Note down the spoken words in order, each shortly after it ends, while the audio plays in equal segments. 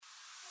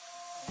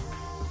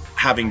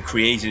having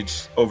created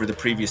over the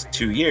previous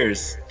 2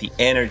 years, the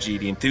energy,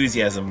 the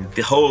enthusiasm,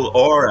 the whole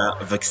aura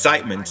of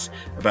excitement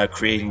about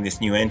creating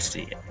this new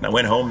entity. And I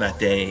went home that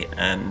day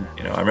and,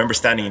 I remember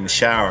standing in the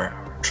shower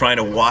trying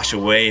to wash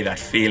away that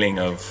feeling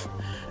of,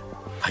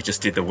 I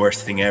just did the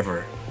worst thing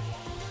ever.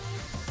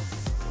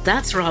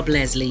 That's Rob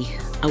Leslie,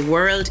 a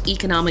World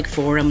Economic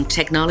Forum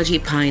technology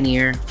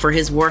pioneer for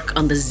his work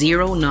on the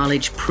Zero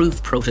Knowledge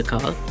Proof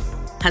Protocol,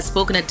 has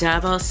spoken at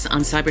Davos on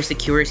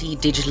cybersecurity,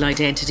 digital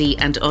identity,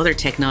 and other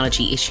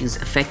technology issues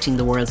affecting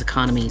the world's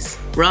economies.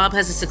 Rob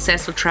has a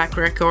successful track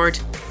record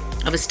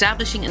of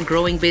establishing and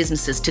growing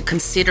businesses to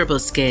considerable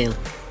scale,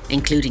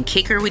 including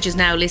Kicker, which is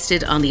now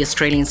listed on the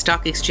Australian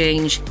Stock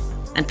Exchange,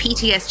 and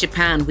PTS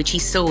Japan, which he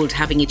sold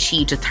having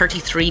achieved a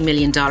 $33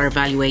 million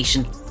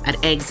valuation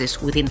at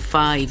exit within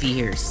 5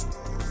 years.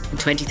 In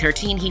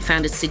 2013, he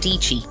founded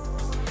Cedici,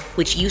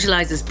 which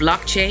utilises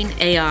blockchain,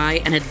 AI,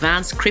 and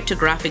advanced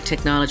cryptographic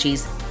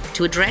technologies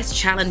to address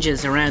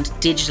challenges around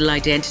digital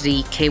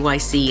identity,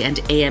 KYC, and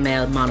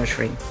AML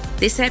monitoring.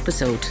 This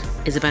episode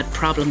is about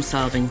problem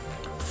solving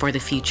for the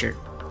future.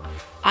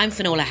 I'm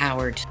Finola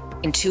Howard,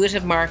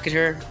 intuitive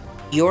marketer,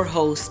 your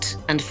host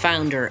and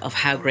founder of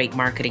How Great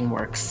Marketing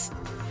Works.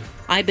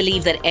 I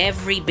believe that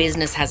every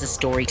business has a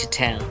story to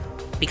tell,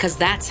 because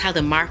that's how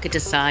the market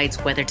decides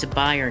whether to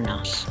buy or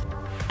not.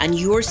 And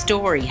your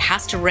story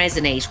has to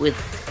resonate with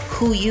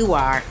who you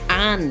are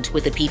and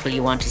with the people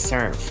you want to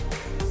serve.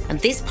 And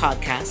this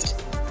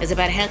podcast is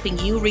about helping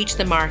you reach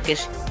the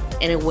market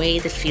in a way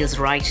that feels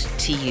right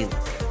to you.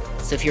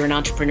 So if you're an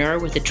entrepreneur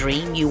with a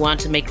dream you want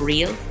to make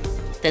real,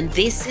 then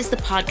this is the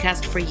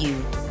podcast for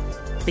you,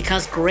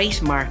 because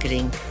great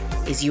marketing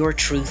is your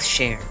truth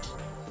shared.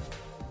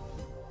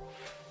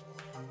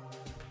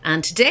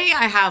 And today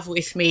I have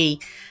with me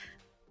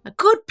a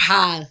good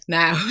pal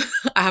now,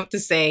 I have to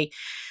say,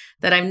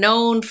 that I've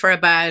known for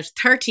about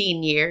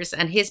 13 years,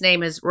 and his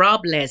name is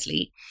Rob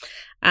Leslie.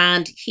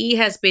 And he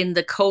has been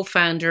the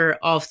co-founder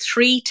of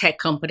 3 tech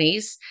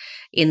companies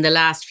in the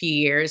last few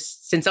years,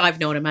 since I've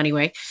known him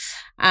anyway.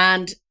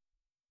 And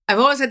I've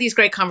always had these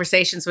great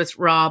conversations with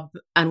Rob,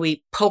 and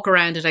we poke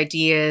around at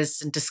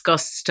ideas and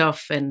discuss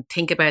stuff and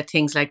think about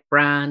things like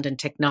brand and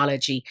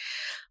technology.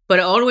 But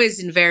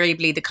always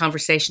invariably, the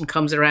conversation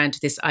comes around to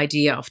this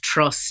idea of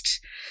trust.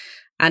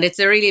 And it's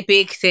a really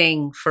big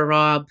thing for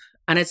Rob.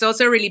 And it's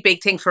also a really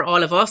big thing for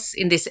all of us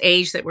in this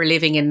age that we're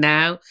living in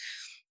now.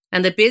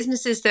 And the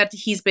businesses that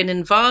he's been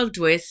involved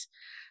with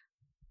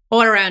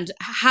all around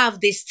have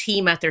this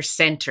theme at their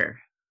center.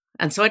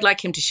 And so I'd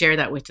like him to share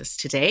that with us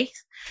today.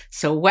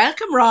 So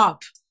welcome,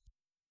 Rob.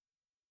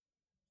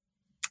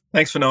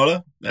 Thanks,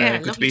 Finola.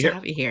 Good to be here.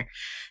 Have you here.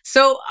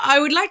 So I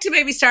would like to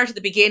maybe start at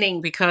the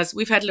beginning, because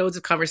we've had loads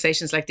of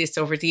conversations like this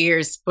over the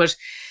years. But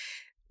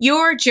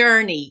your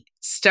journey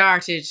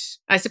started,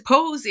 I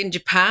suppose, in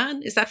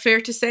Japan. Is that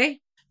fair to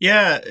say?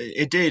 Yeah,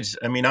 it did.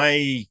 I mean,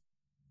 I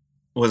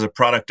was a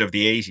product of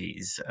the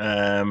 80s,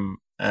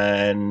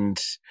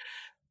 and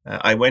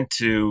I went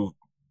to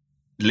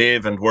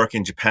live and work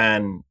in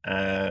Japan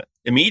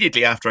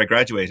immediately after I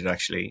graduated,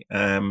 actually.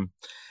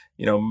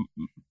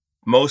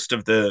 Most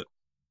of the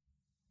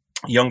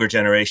younger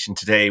generation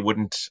today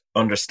wouldn't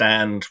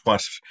understand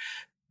what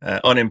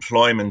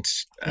unemployment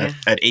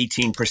at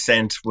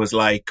 18% was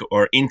like,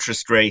 or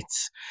interest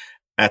rates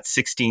at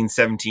 16,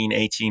 17,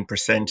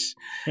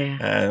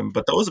 18%.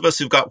 But those of us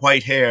who've got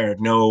white hair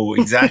know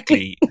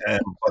exactly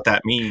what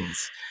that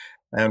means.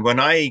 And when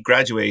I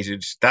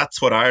graduated,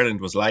 that's what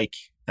Ireland was like.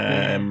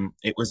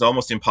 It was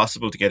almost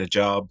impossible to get a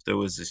job. There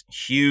was this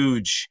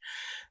huge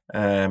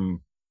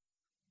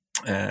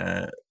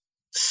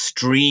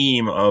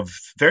stream of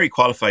very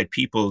qualified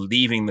people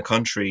leaving the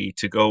country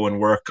to go and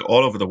work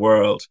all over the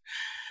world.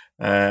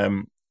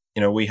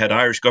 We had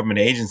Irish government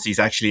agencies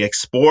actually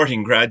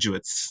exporting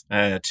graduates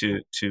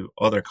to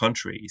other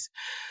countries.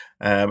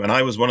 And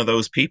I was one of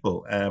those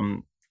people.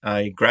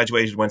 I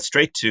graduated, went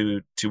straight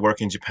to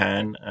work in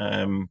Japan,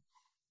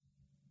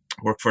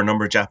 worked for a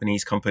number of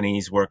Japanese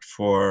companies, worked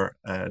for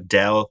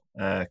Dell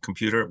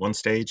Computer at one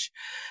stage.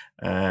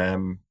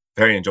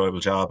 Very enjoyable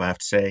job, I have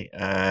to say.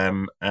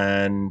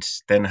 And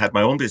then had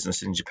my own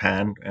business in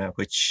Japan,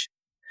 which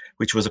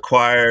was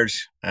acquired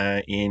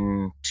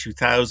in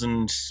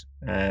 2000,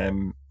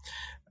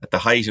 at the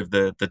height of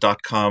the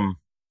dot-com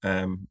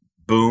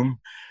boom.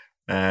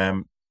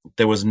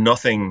 There was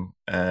nothing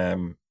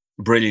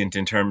brilliant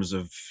in terms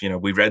of,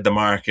 we read the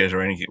market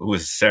or anything. It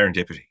was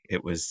serendipity.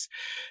 There was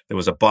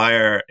a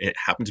buyer. It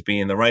happened to be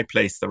in the right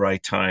place, the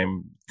right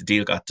time. The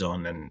deal got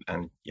done,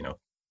 and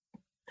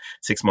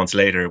 6 months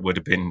later, it would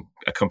have been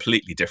a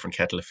completely different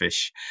kettle of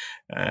fish.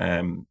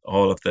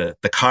 All of the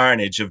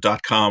carnage of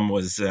 .com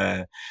was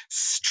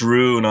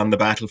strewn on the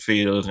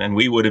battlefield, and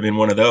we would have been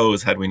one of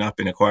those had we not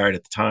been acquired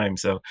at the time.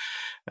 So,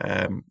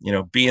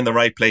 be in the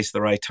right place at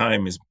the right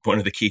time is one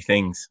of the key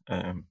things.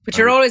 But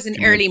you're always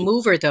an early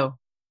mover, though.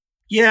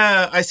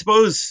 Yeah, I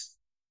suppose,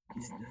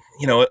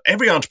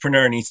 every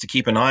entrepreneur needs to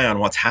keep an eye on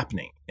what's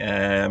happening.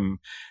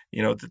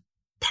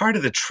 Part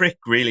of the trick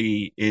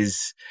really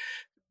is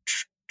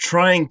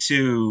trying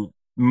to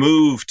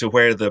move to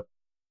where the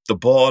the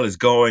ball is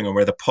going or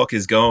where the puck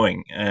is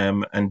going,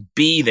 and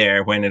be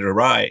there when it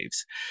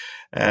arrives.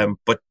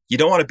 But you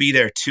don't want to be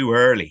there too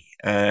early,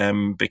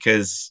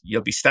 because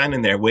you'll be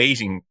standing there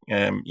waiting,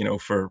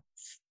 for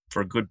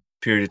a good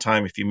period of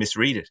time if you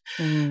misread it.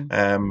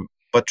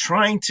 But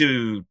trying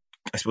to,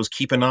 I suppose,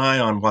 keep an eye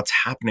on what's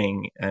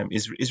happening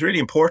is really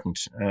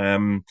important.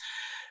 And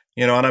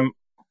I'm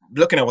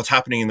looking at what's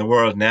happening in the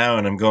world now,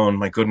 and I'm going,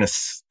 my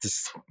goodness,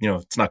 this,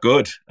 it's not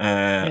good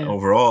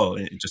overall,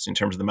 just in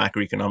terms of the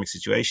macroeconomic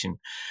situation.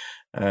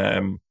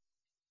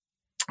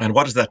 And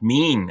what does that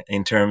mean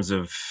in terms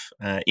of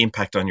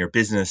impact on your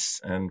business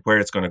and where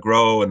it's going to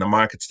grow and the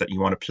markets that you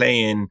want to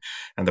play in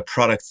and the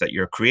products that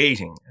you're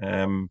creating?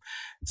 And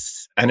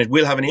it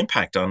will have an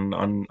impact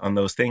on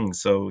those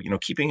things. So,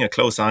 keeping a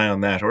close eye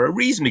on that, or a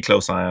reasonably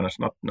close eye on it,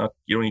 not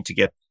you don't need to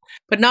get.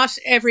 But not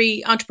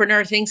every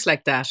entrepreneur thinks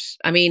like that.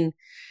 I mean,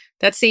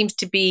 that seems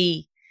to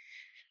be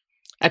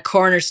a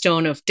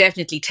cornerstone of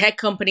definitely tech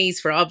companies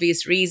for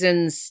obvious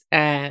reasons.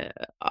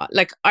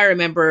 Like I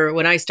remember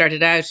when I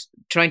started out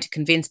trying to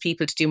convince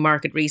people to do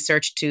market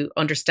research to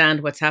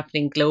understand what's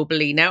happening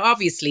globally. Now,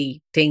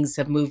 obviously, things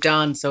have moved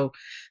on, so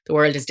the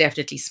world is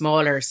definitely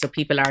smaller, so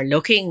people are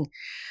looking.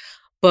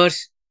 But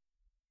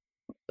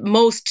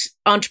most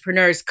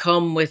entrepreneurs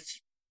come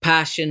with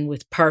passion,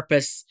 with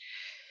purpose.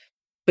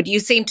 But you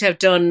seem to have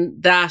done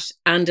that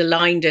and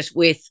aligned it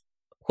with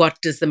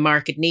what does the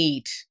market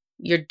need.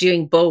 You're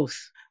doing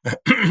both.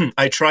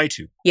 I try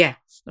to. Yeah.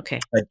 Okay.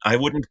 I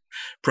wouldn't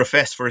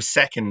profess for a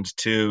second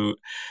to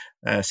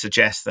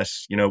suggest that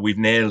we've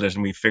nailed it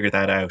and we've figured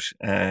that out.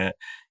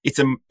 It's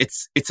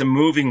a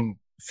moving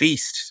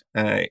feast.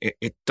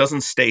 It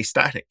doesn't stay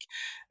static.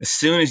 As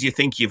soon as you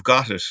think you've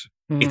got it,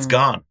 it's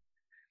gone,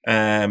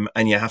 and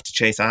you have to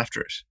chase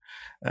after it.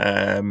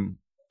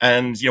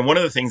 And one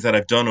of the things that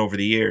I've done over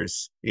the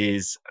years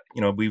is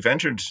we've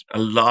entered a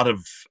lot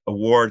of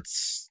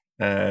awards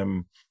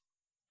and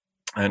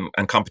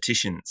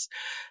competitions.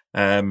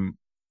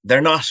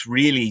 They're not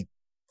really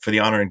for the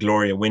honor and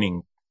glory of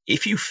winning.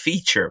 If you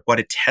feature, what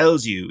it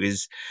tells you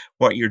is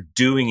what you're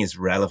doing is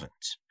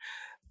relevant.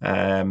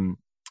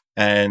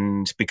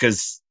 And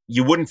because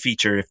you wouldn't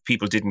feature if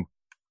people didn't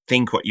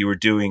think what you were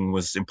doing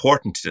was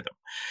important to them.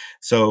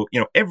 So,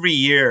 every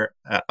year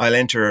I'll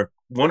enter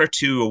one or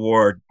two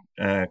award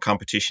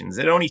competitions.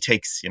 It only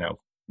takes,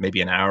 maybe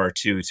an hour or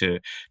two to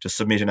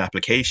submit an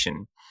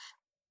application.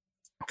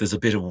 There's a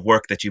bit of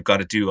work that you've got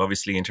to do,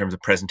 obviously, in terms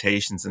of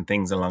presentations and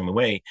things along the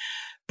way.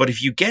 But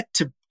if you get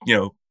to,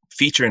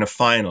 feature in a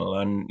final,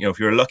 and if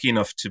you're lucky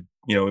enough to,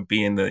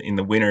 be in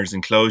the winners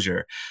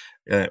enclosure,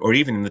 or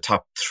even in the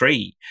top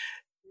 3,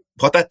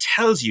 what that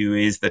tells you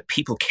is that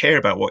people care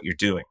about what you're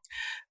doing.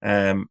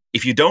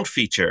 If you don't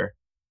feature,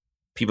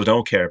 people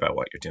don't care about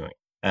what you're doing,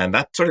 and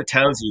that sort of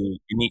tells you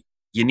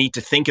you need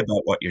to think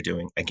about what you're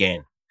doing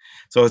again.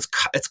 So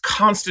it's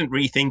constant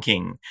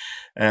rethinking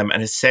and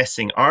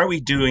assessing, are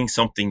we doing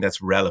something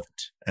that's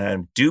relevant?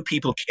 Do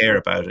people care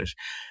about it?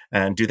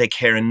 And do they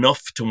care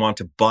enough to want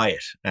to buy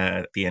it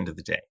at the end of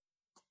the day?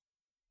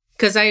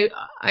 Because I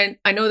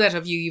know that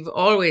of you, you've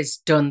always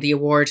done the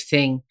award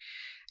thing.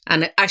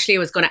 And actually, I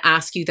was going to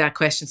ask you that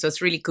question. So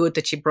it's really good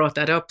that you brought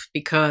that up,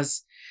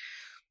 because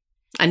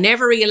I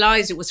never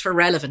realized it was for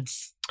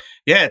relevance.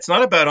 Yeah, it's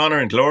not about honor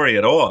and glory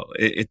at all.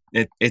 It's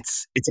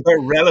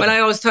about relevance. But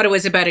I always thought it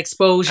was about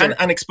exposure.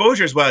 And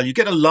exposure as well. You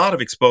get a lot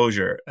of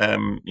exposure,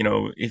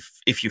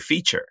 if you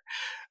feature.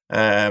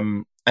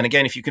 And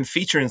again, if you can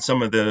feature in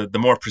some of the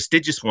more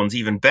prestigious ones,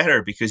 even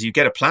better, because you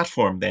get a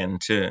platform then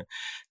to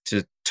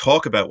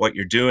talk about what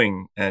you're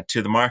doing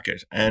to the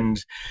market.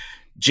 And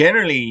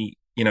generally,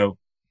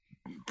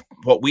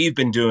 what we've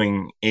been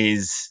doing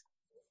is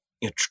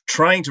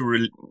trying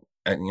to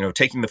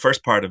taking the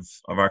first part of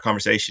our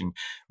conversation,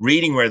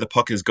 reading where the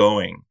puck is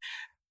going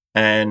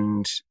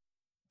and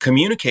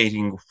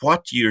communicating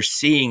what you're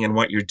seeing and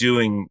what you're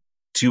doing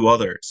to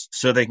others,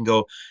 so they can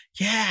go,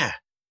 yeah,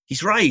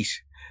 he's right.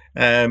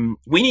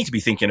 We need to be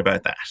thinking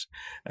about that.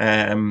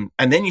 And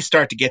then you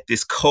start to get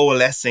this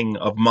coalescing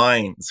of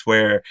minds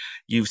where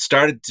you've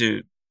started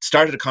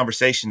a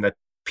conversation that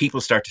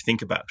people start to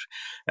think about.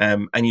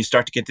 And you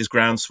start to get this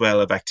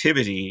groundswell of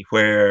activity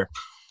where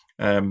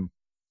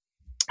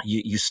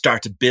you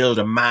start to build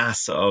a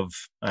mass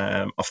of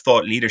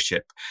thought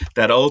leadership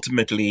that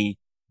ultimately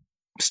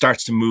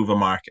starts to move a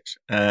market.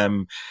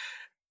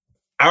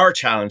 Our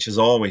challenge has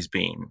always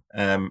been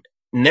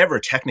never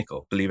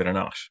technical, believe it or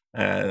not.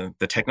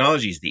 The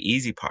technology is the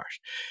easy part.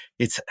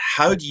 It's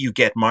how do you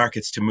get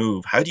markets to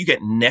move? How do you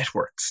get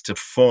networks to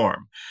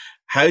form?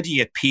 How do you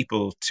get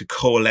people to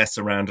coalesce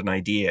around an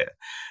idea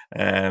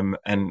and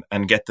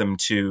get them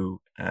to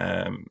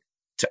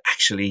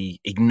actually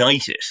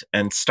ignite it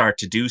and start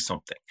to do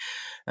something?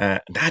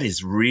 That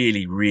is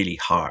really, really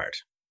hard.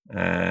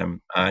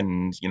 And,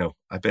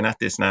 I've been at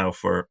this now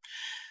for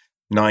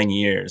 9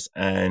 years,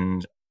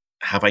 and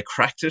have I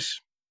cracked it?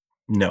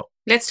 No.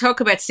 Let's talk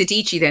about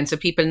Sidici then, so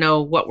people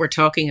know what we're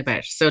talking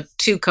about. So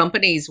 2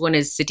 companies, one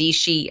is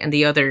Sidici and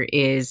the other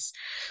is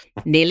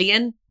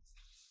Nilian.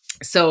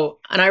 So,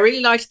 and I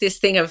really liked this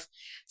thing of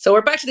So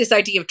we're back to this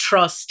idea of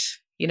trust,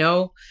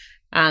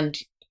 and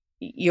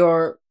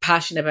you're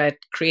passionate about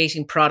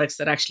creating products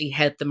that actually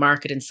help the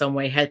market in some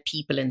way, help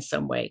people in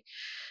some way.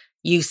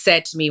 You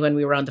said to me when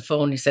we were on the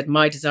phone, you said,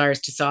 my desire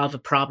is to solve a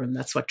problem.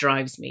 That's what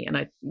drives me. And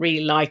I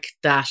really like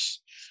that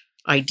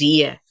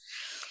idea.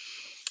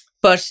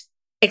 But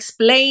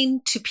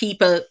explain to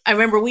people, I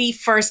remember we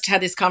first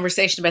had this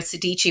conversation about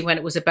Sedici when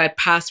it was about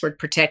password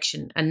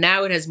protection. And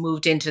now it has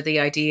moved into the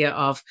idea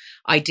of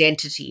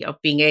identity,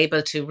 of being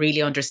able to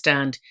really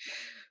understand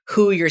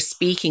who you're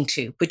speaking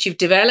to. But you've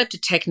developed a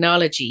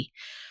technology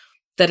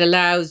that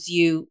allows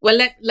you, well,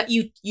 let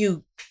you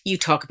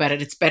talk about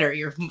it. It's better.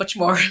 You're much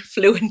more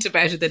fluent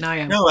about it than I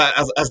am. No,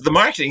 as the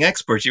marketing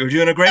expert, you were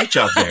doing a great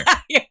job there.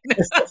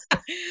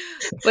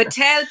 But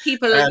tell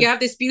people, you have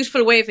this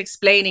beautiful way of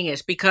explaining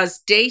it, because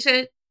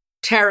data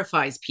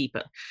terrifies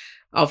people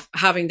of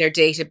having their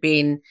data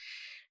being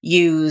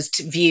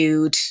used,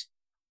 viewed,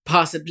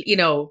 possibly,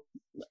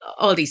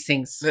 all these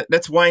things.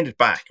 Let's wind it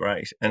back,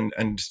 right?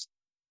 And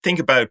think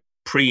about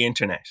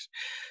pre-internet.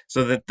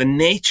 So that the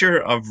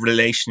nature of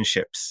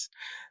relationships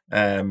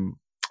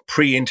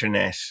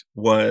pre-internet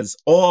was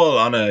all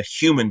on a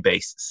human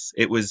basis.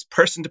 It was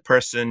person to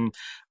person.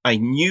 I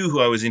knew who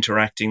I was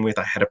interacting with.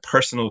 I had a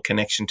personal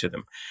connection to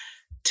them.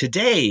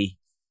 Today,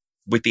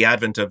 with the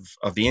advent of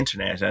the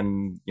internet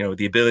and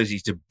the ability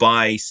to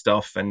buy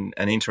stuff and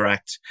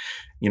interact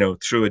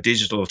through a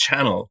digital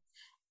channel,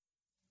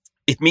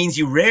 it means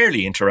you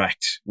rarely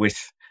interact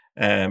with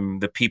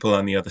the people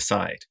on the other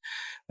side.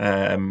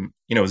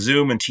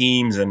 Zoom and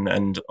Teams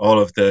and all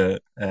of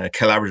the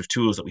collaborative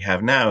tools that we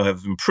have now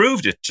have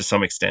improved it to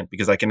some extent,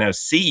 because I can now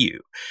see you.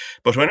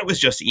 But when it was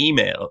just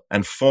email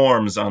and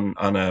forms on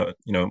a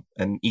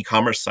an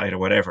e-commerce site or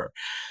whatever,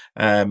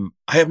 I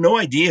have no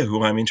idea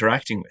who I'm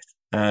interacting with.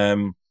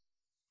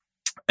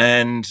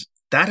 And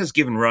that has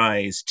given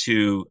rise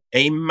to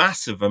a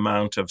massive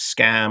amount of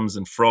scams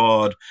and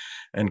fraud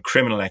and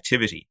criminal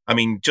activity. I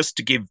mean, just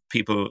to give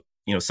people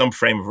some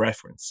frame of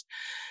reference,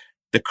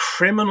 the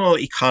criminal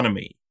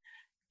economy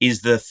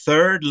is the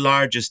third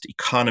largest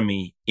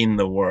economy in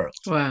the world.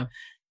 Wow.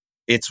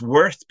 It's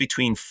worth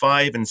between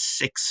 $5 and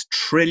 $6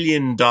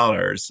 trillion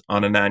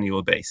on an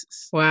annual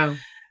basis. Wow.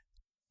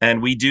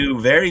 And we do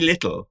very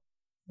little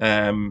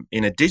in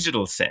a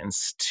digital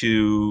sense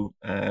to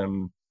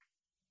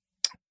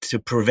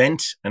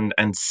prevent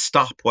and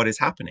stop what is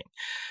happening.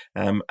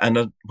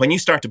 And when you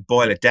start to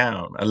boil it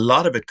down, a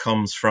lot of it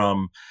comes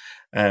from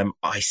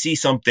I see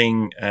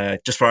something,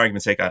 just for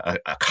argument's sake, a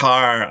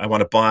car I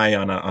want to buy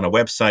on a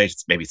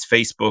website. Maybe it's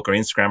Facebook or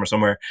Instagram or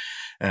somewhere.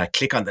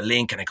 Click on the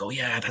link and I go,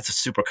 yeah, that's a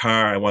super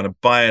car. I want to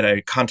buy it. I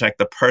contact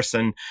the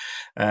person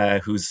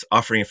who's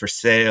offering it for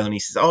sale. And he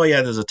says, oh,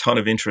 yeah, there's a ton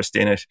of interest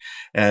in it.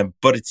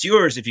 But it's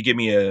yours if you give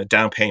me a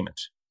down payment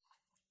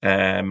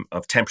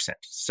of 10%.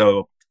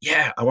 So,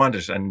 yeah, I want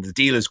it. And the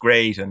deal is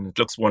great and it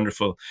looks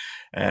wonderful.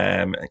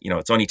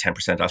 It's only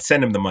 10%. I'll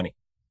send him the money.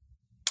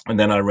 And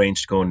then I'll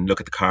arrange to go and look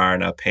at the car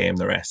and I'll pay him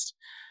the rest.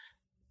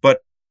 But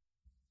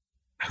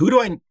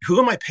who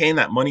am I paying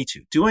that money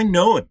to? Do I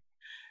know him?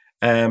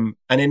 And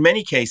in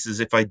many cases,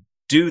 if I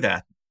do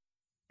that,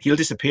 he'll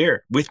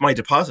disappear with my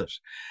deposit.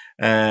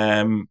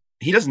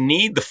 He doesn't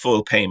need the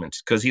full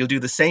payment because he'll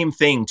do the same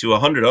thing to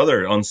 100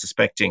 other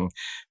unsuspecting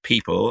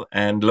people.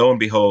 And lo and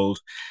behold,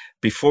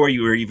 before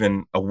you were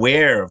even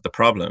aware of the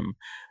problem,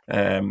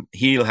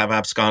 he'll have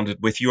absconded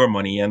with your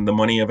money and the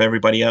money of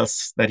everybody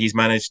else that he's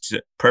managed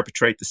to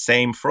perpetrate the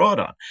same fraud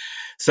on.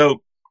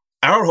 So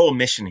our whole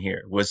mission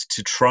here was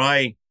to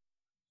try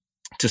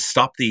to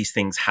stop these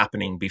things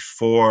happening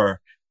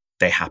before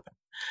they happen,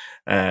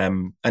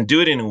 and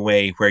do it in a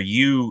way where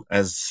you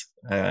as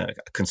a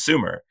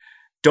consumer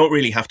don't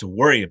really have to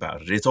worry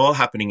about it. It's all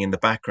happening in the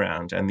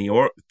background, and the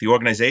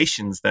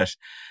organizations that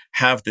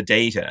have the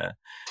data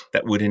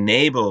that would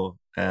enable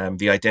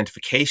the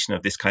identification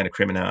of this kind of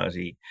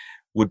criminality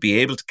would be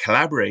able to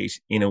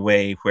collaborate in a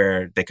way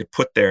where they could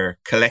put their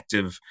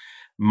collective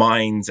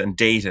minds and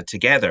data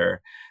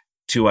together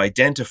to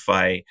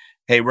identify,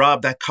 hey,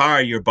 Rob, that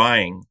car you're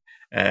buying,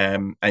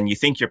 and you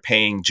think you're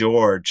paying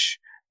George,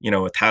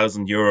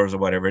 €1,000 or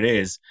whatever it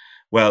is.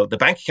 Well, the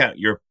bank account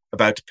you're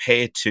about to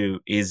pay it to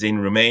is in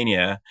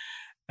Romania.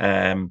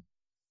 And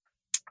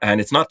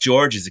it's not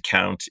George's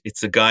account.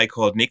 It's a guy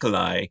called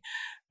Nikolai.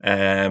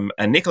 And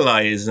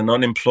Nikolai is an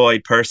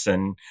unemployed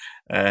person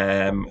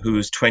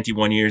who's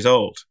 21 years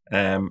old.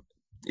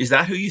 Is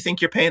that who you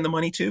think you're paying the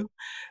money to?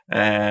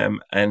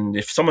 And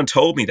if someone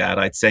told me that,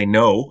 I'd say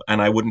no,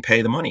 and I wouldn't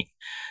pay the money.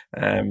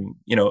 And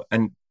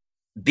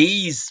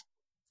these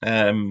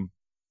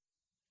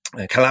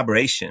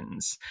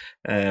collaborations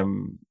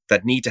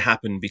that need to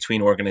happen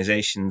between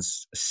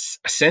organizations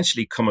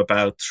essentially come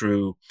about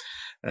through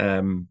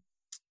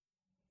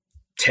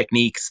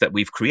techniques that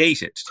we've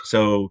created.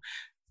 So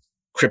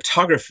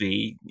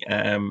cryptography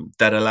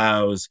that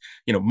allows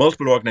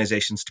multiple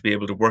organizations to be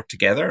able to work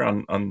together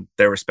on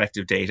their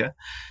respective data,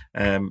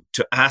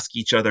 to ask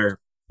each other,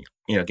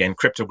 again,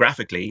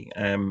 cryptographically,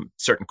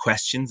 certain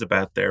questions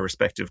about their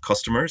respective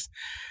customers.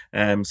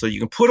 So you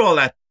can put all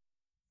that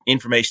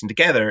information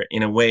together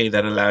in a way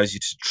that allows you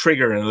to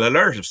trigger an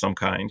alert of some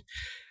kind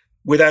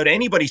without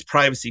anybody's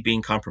privacy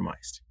being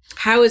compromised.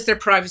 How is their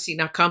privacy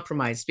not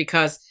compromised?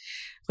 Because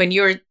when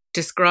you're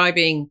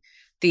describing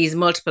these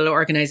multiple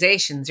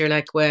organizations, you're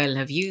like, well,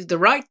 have you the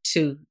right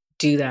to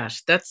do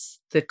that? That's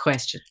the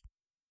question.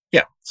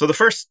 Yeah. So the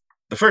first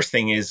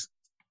thing is,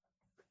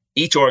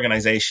 each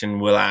organization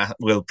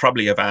will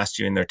probably have asked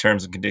you in their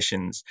terms and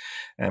conditions,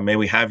 may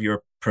we have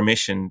your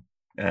permission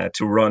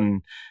to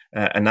run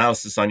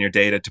analysis on your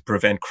data to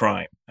prevent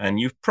crime? And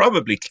you've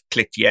probably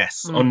clicked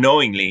yes,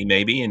 unknowingly,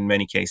 maybe in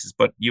many cases,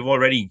 but you've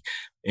already,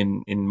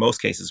 in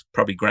most cases,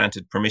 probably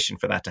granted permission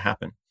for that to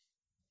happen.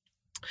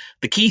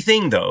 The key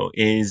thing, though,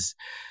 is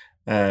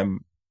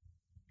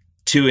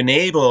to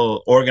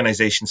enable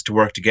organizations to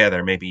work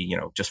together, maybe,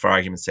 just for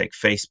argument's sake,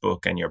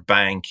 Facebook and your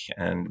bank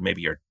and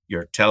maybe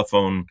your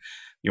telephone,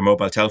 your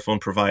mobile telephone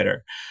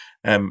provider,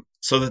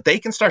 so that they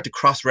can start to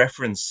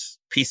cross-reference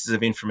pieces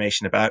of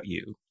information about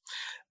you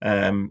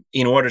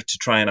in order to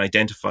try and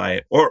identify,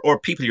 or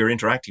people you're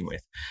interacting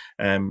with,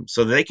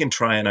 so that they can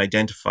try and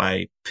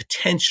identify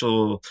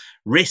potential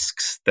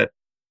risks that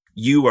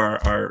you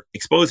are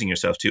exposing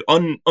yourself to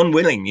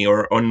unwillingly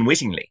or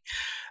unwittingly.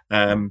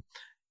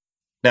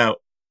 Now,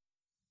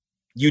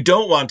 you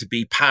don't want to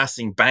be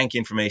passing bank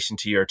information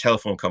to your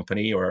telephone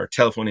company or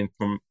telephone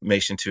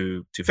information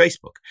to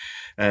Facebook.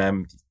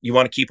 You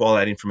want to keep all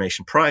that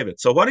information private.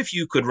 So what if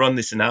you could run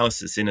this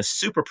analysis in a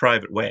super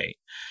private way,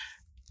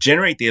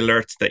 generate the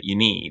alerts that you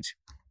need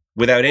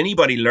without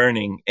anybody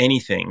learning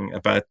anything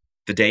about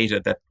the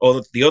data that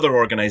all the other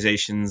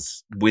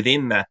organizations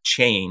within that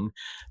chain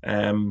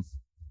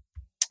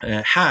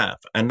have?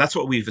 And that's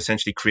what we've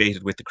essentially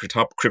created with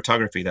the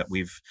cryptography that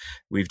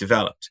we've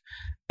developed.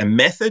 A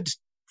method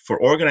for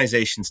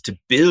organizations to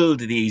build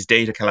these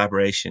data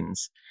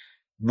collaborations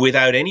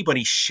without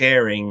anybody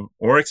sharing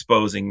or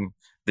exposing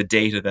the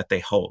data that they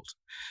hold.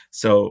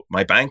 So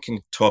my bank can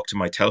talk to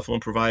my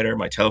telephone provider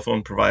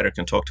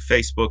can talk to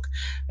Facebook,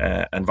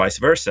 and vice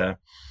versa,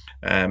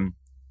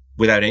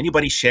 without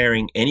anybody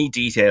sharing any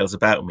details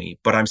about me,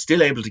 but I'm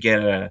still able to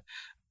get a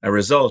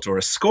result or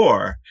a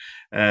score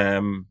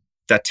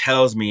that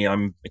tells me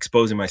I'm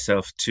exposing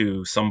myself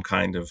to some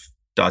kind of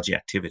dodgy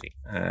activity.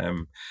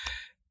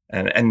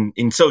 And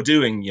in so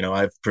doing,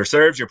 I've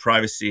preserved your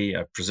privacy,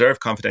 I've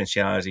preserved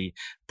confidentiality,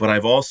 but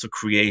I've also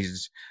created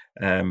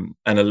an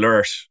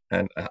alert,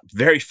 and a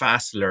very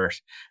fast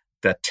alert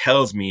that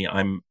tells me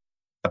I'm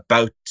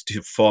about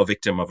to fall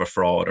victim of a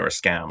fraud or a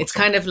scam. It's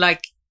kind of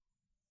like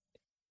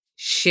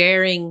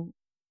sharing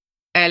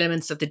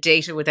elements of the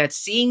data without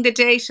seeing the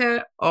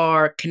data,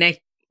 or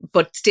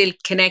but still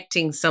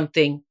connecting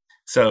something.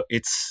 So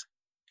it's,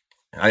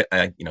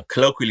 I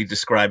colloquially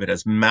describe it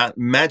as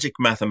magic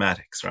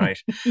mathematics, right?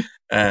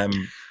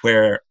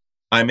 Where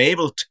I'm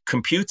able to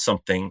compute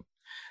something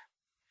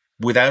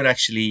without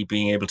actually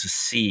being able to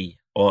see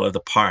all of the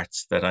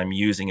parts that I'm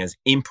using as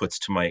inputs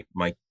to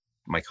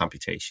my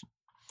computation.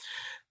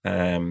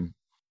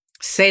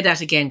 Say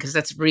that again, because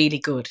that's really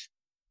good.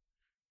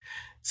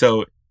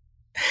 So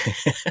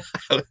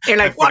you're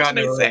like, what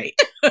did I say?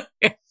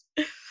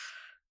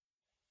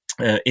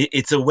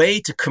 It's a way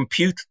to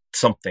compute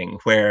something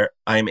where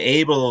I'm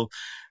able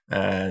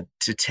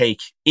to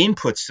take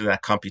inputs to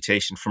that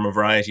computation from a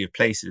variety of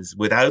places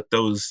without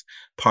those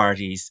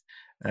parties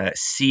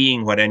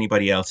seeing what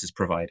anybody else is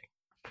providing.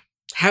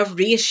 How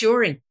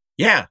reassuring.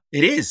 Yeah,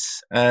 it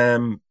is.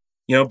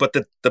 But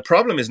the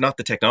problem is not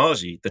the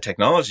technology. The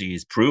technology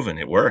is proven,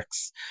 it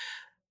works.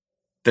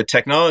 The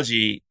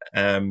technology,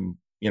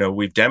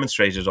 we've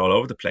demonstrated all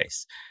over the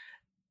place.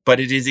 But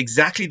it is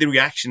exactly the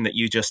reaction that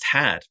you just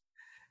had.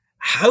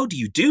 How do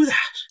you do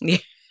that? Yeah.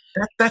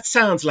 That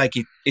sounds like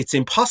it's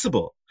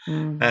impossible.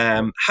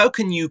 How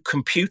can you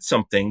compute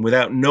something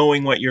without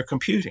knowing what you're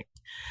computing?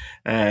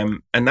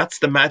 And that's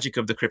the magic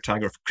of the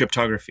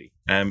cryptography.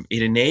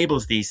 It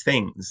enables these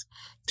things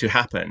to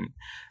happen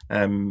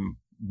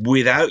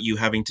without you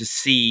having to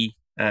see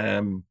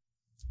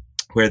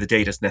where the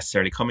data is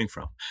necessarily coming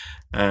from.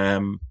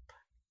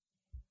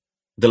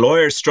 The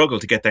lawyers struggle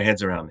to get their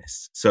heads around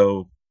this.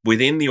 So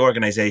within the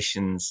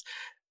organizations,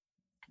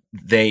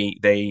 they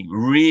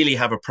really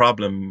have a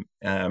problem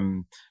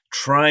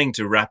trying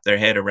to wrap their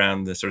head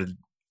around the sort of,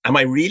 am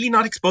I really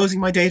not exposing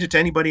my data to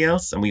anybody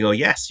else? And we go,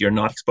 yes, you're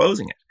not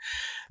exposing it.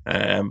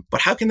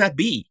 But how can that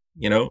be?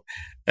 1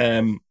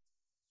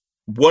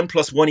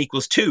 + 1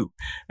 = 2.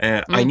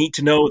 I need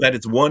to know that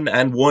it's 1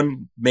 and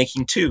 1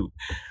 making 2.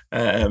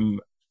 And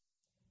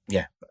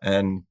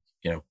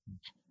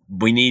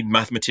we need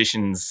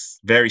mathematicians,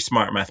 very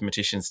smart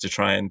mathematicians, to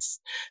try and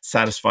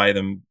satisfy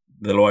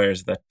the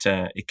lawyers that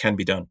it can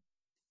be done.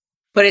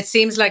 But it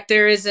seems like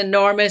there is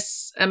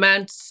enormous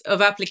amounts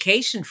of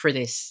application for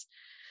this.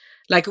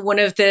 Like one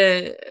of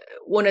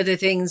the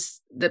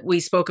things that we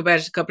spoke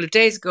about a couple of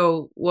days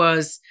ago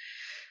was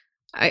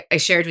I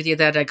shared with you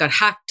that I got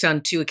hacked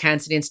on 2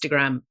 accounts on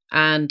Instagram,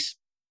 and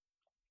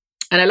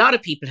a lot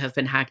of people have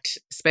been hacked,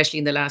 especially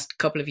in the last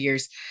couple of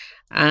years.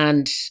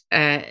 And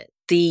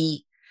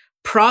the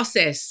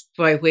process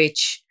by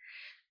which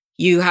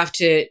You have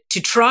to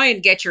try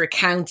and get your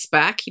accounts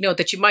back,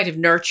 that you might have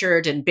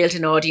nurtured and built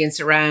an audience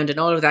around and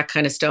all of that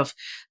kind of stuff.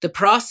 The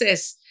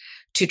process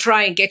to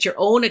try and get your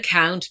own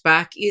account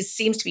back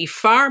seems to be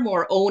far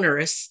more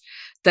onerous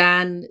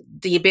than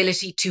the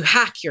ability to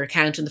hack your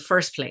account in the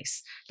first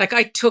place. Like,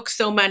 I took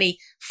so many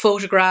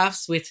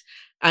photographs with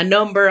a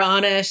number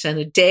on it and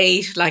a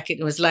date, like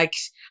it was like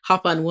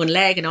hop on one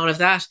leg and all of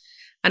that.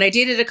 And I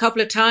did it a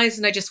couple of times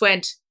and I just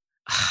went,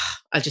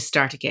 I'll just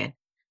start again,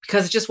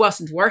 because it just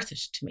wasn't worth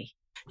it to me.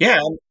 Yeah.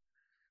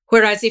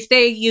 Whereas if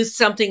they used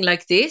something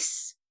like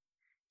this,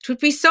 it would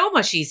be so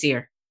much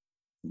easier.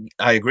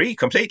 I agree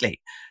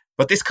completely.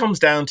 But this comes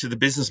down to the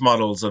business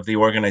models of the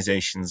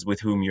organizations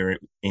with whom you're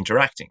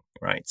interacting,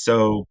 right?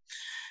 So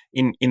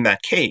in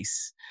that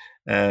case,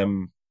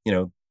 the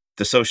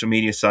social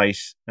media site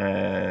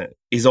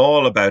is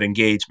all about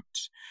engagement,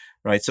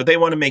 right? So they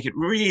want to make it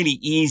really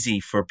easy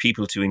for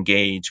people to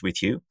engage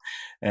with you,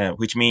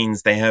 which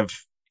means they have,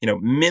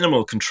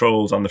 minimal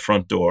controls on the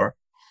front door.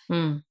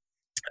 Mm.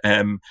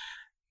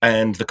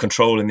 And the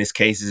control in this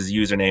case is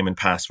username and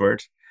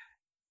password.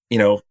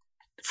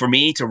 For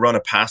me to run a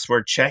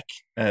password check,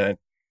 a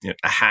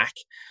hack,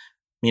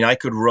 I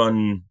could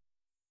run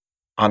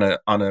on a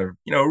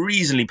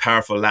reasonably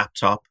powerful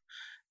laptop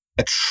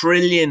 1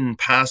 trillion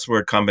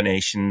password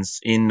combinations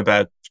in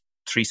about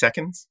 3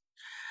 seconds.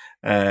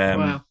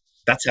 Wow.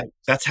 That's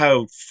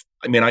how.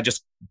 I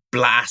just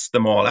blast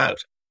them all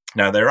out.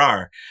 Now there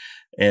are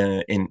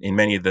in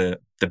many of the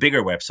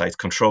bigger websites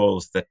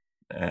controls that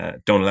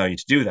don't allow you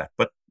to do that,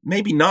 but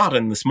maybe not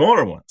in the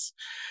smaller ones.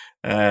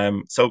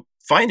 So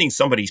finding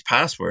somebody's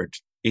password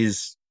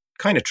is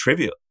kind of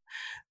trivial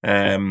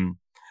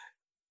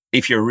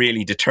if you're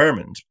really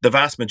determined. The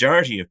vast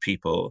majority of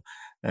people,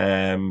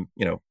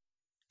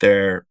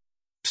 their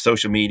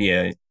social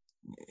media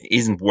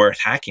isn't worth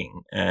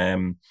hacking.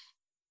 And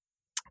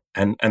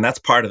that's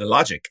part of the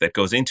logic that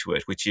goes into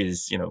it, which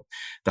is,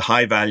 the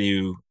high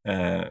value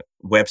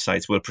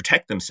websites will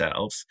protect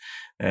themselves.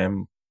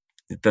 The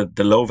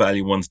low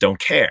value ones don't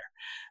care.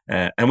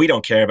 And we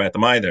don't care about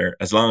them either,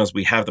 as long as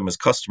we have them as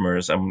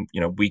customers and,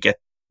 we get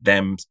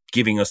them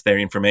giving us their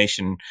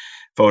information,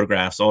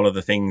 photographs, all of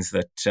the things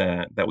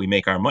that we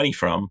make our money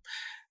from.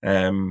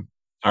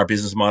 Our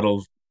business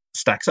model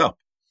stacks up.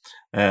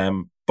 But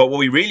what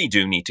we really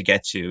do need to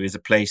get to is a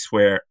place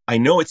where I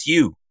know it's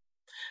you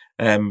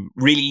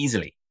really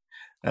easily.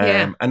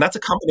 And that's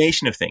a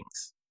combination of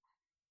things.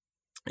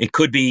 It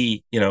could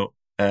be,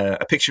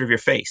 a picture of your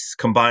face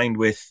combined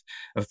with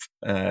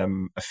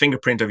a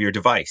fingerprint of your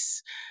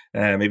device,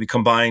 maybe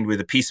combined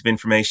with a piece of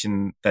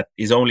information that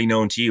is only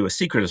known to you, a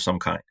secret of some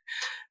kind.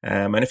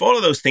 And if all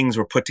of those things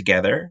were put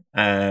together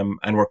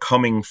and were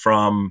coming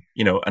from,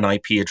 an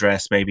IP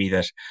address maybe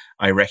that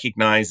I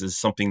recognize as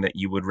something that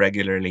you would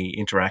regularly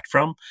interact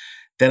from,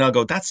 then I'll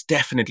go, that's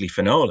definitely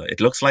Finola. It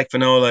looks like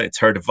Finola. It's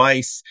her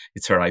device.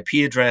 It's her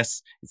IP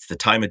address. It's the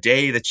time of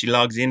day that she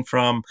logs in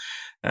from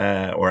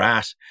or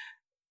at.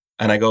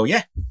 And I go,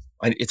 yeah,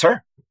 it's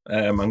her.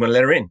 I'm going to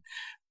let her in.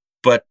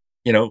 But,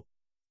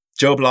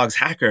 Joe Blogs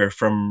hacker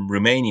from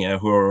Romania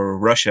or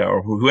Russia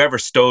or whoever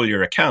stole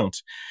your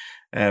account,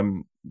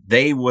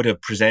 they would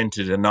have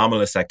presented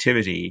anomalous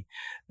activity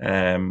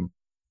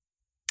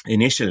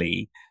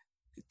initially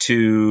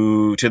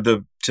to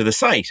the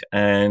site,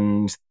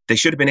 and they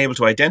should have been able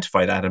to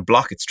identify that and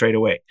block it straight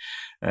away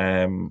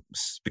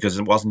because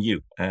it wasn't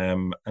you.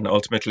 And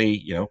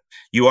ultimately,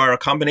 you are a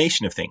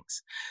combination of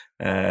things.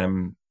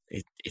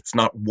 It's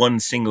not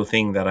one single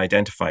thing that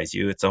identifies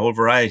you. It's a whole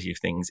variety of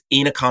things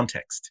in a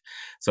context.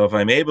 So if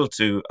I'm able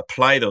to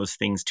apply those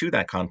things to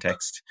that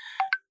context,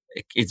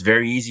 it's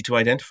very easy to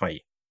identify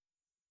you.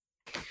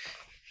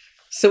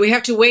 So we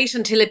have to wait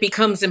until it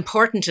becomes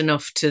important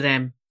enough to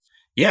them.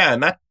 Yeah,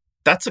 and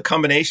that's a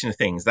combination of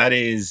things. That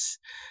is,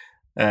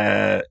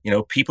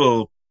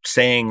 people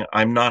saying,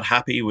 I'm not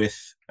happy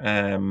with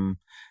the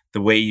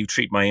way you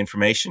treat my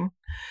information.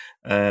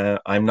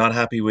 I'm not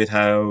happy with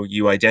how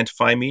you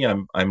identify me.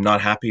 I'm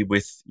not happy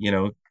with,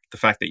 the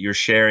fact that you're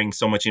sharing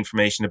so much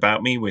information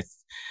about me with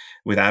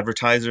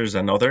advertisers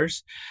and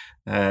others.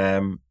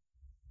 If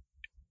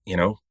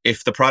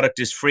the product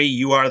is free,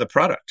 you are the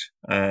product.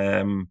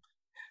 And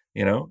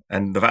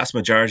the vast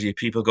majority of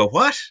people go,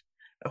 what?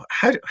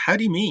 How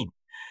do you mean?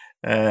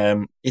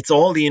 It's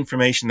all the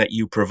information that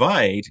you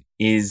provide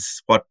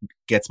is what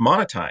gets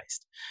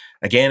monetized.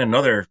 Again,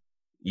 another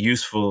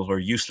useful or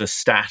useless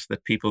stat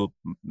that people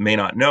may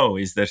not know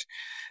is that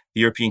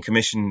the European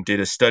Commission did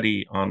a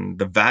study on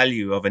the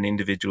value of an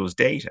individual's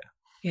data.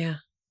 Yeah.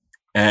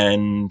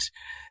 And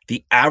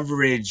the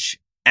average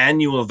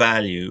annual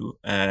value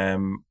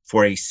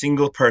for a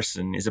single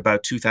person is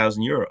about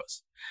 2,000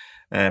 euros.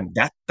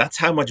 That's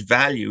how much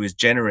value is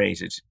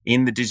generated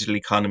in the digital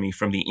economy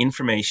from the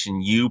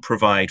information you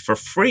provide for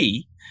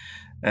free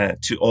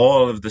to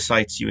all of the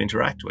sites you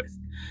interact with.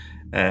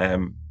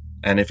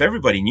 And if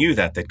everybody knew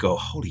that, they'd go,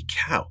 "Holy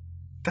cow,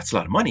 that's a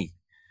lot of money!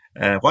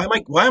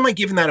 Why am I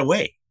giving that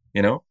away?"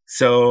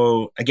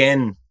 So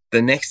again,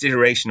 the next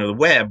iteration of the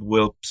web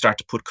will start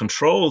to put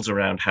controls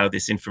around how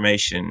this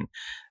information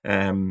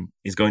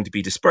is going to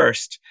be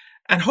dispersed,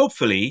 and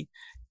hopefully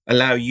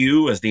allow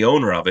you as the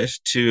owner of it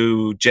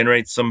to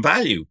generate some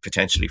value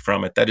potentially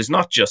from it that is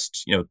not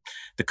just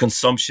the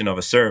consumption of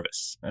a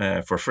service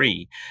for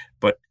free,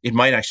 but it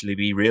might actually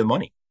be real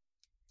money.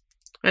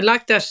 I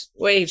like that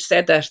way you've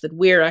said that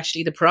we're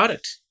actually the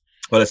product.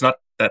 Well, it's not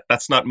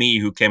that's not me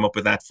who came up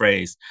with that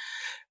phrase.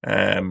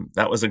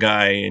 That was a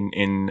guy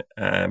in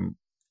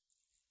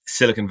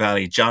Silicon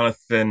Valley,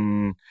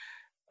 Jonathan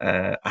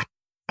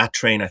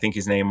Atrain, I think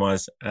his name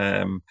was.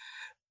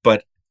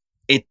 But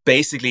it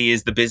basically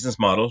is the business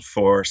model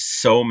for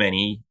so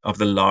many of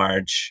the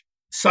large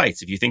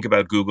sites. If you think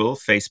about Google,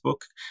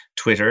 Facebook,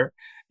 Twitter,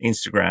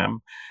 Instagram,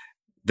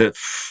 the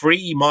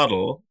free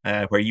model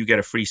where you get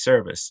a free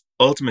service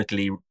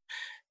ultimately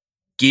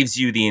gives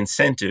you the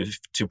incentive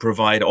to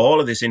provide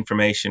all of this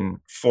information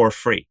for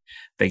free.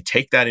 They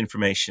take that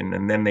information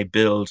and then they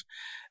build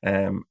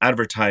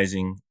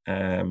advertising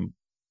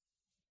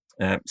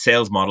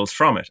sales models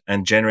from it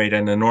and generate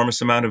an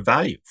enormous amount of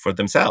value for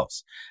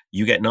themselves.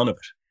 You get none of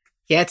it.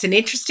 Yeah, it's an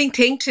interesting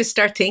thing to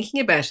start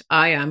thinking about.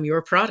 I am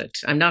your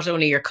product. I'm not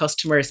only your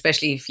customer,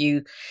 especially if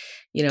you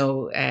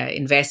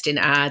invest in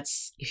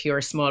ads, if you're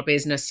a small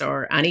business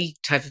or any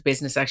type of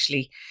business,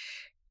 actually.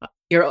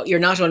 You're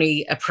not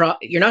only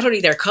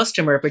their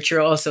customer, but you're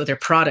also their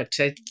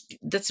product.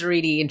 That's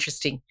really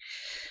interesting.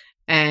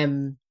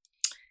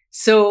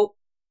 So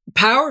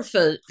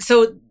powerful.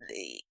 So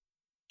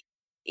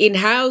in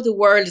how the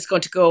world is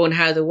going to go and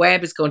how the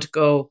web is going to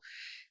go,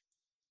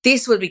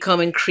 this will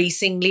become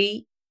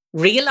increasingly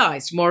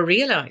more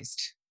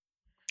realized.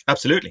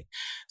 Absolutely.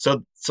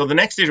 So the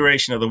next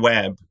iteration of the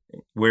web,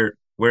 we're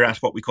at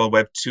what we call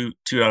Web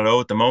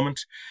 2.0 at the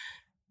moment.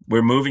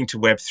 We're moving to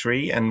Web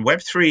 3, and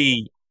Web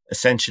 3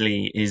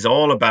 essentially is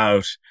all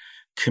about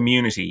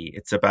community.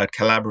 It's about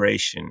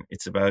collaboration.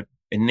 It's about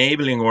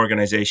enabling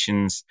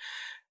organizations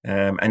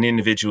and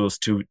individuals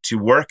to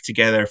work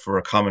together for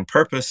a common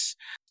purpose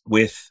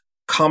with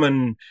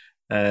common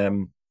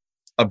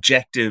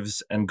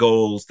objectives and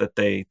goals that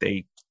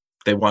they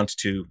want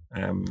to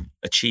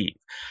achieve.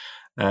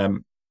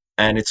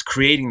 And it's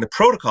creating the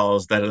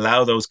protocols that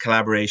allow those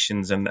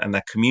collaborations and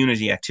that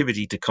community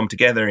activity to come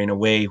together in a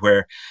way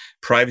where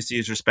privacy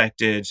is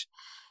respected,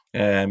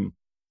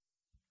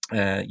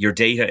 your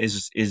data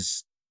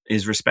is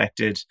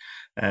respected,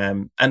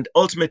 and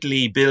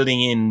ultimately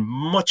building in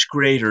much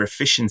greater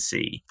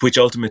efficiency, which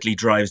ultimately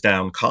drives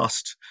down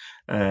cost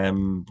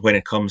when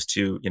it comes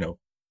to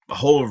a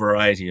whole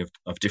variety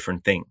of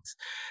different things.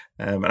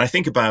 And I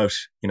think about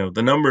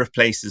the number of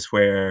places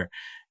where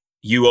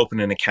you open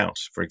an account,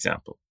 for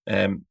example.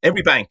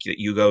 Every bank that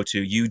you go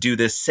to, you do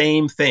the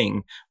same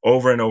thing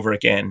over and over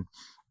again.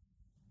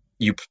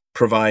 You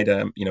provide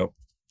a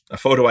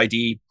photo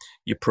ID,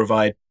 you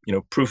provide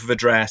proof of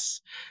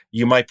address,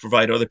 you might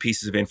provide other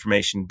pieces of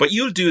information, but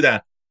you'll do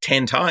that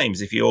 10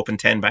 times if you open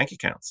 10 bank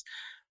accounts.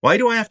 Why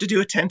do I have to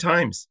do it 10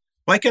 times?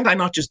 Why can't I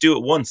not just do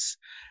it once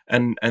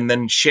and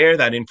then share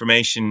that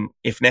information,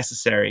 if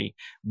necessary,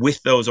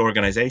 with those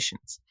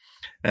organizations?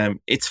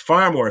 It's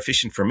far more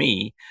efficient for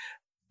me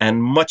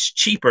and much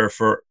cheaper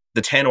for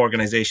the 10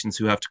 organizations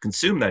who have to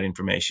consume that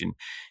information.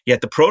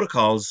 Yet the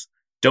protocols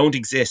don't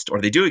exist,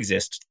 or they do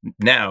exist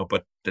now,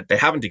 but that they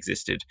haven't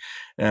existed,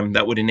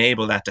 that would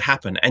enable that to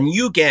happen. And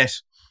you get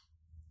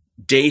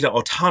data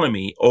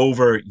autonomy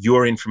over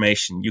your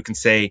information. You can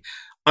say,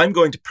 I'm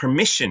going to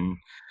permission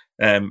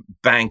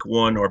Bank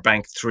 1 or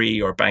Bank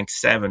 3 or Bank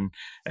 7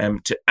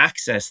 to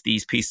access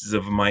these pieces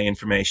of my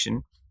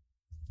information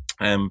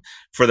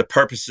for the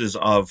purposes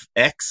of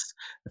X,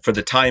 for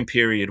the time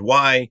period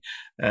Y,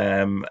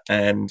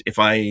 and if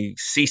I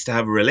cease to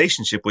have a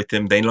relationship with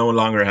them, they no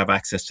longer have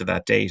access to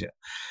that data.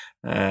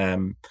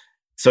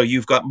 So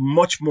you've got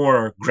much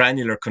more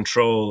granular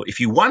control, if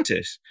you want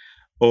it,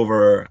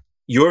 over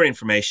your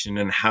information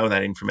and how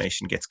that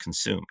information gets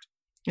consumed.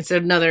 It's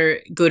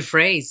another good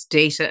phrase,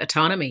 data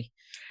autonomy.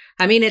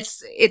 I mean,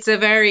 it's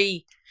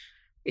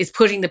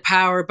putting the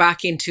power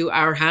back into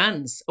our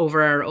hands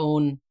over our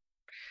own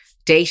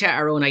data,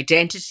 our own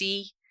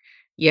identity.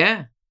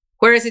 Yeah.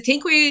 Whereas I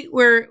think we've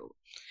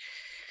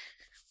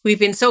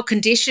been so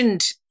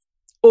conditioned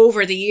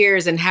over the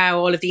years and how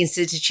all of the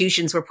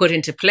institutions were put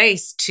into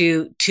place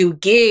to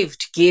give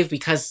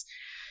because,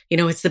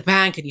 it's the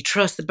bank and you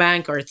trust the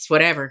bank or it's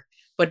whatever.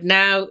 But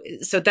now,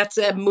 so that's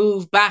a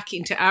move back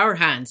into our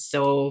hands.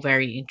 So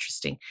very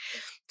interesting.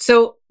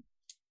 So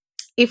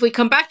if we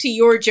come back to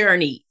your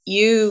journey,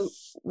 I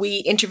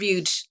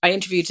interviewed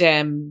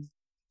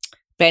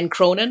Ben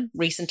Cronin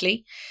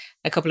recently,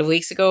 a couple of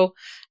weeks ago.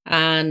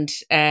 And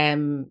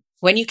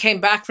when you came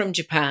back from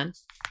Japan,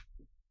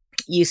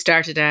 you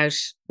started out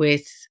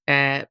with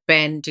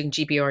Ben doing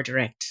GBR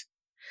Direct.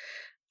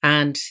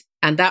 And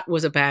that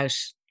was about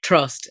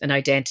trust and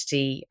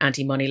identity,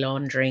 anti-money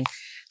laundering.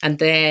 And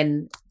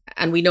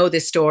we know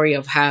this story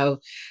of how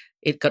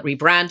it got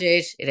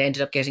rebranded. It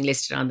ended up getting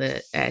listed on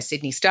the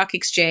Sydney Stock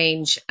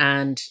Exchange,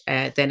 and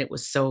then it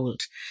was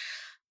sold.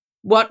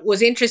 what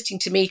was interesting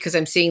to me, because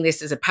I'm seeing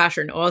this as a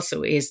pattern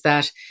also, is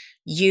that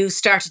you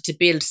started to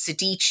build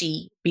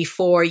Sedici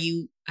before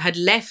you had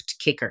left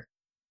Kicker.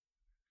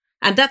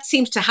 And that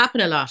seems to happen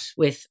a lot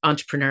with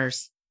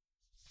entrepreneurs.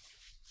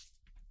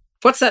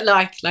 What's that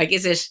like? Like,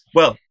 is it?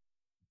 Well,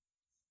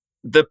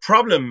 the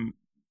problem,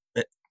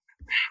 I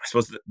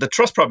suppose the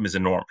trust problem is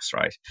enormous,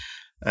 right?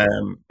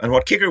 And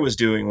what Kicker was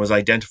doing was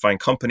identifying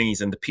companies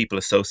and the people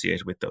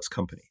associated with those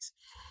companies.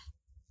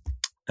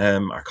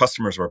 Our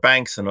customers were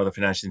banks and other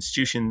financial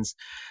institutions.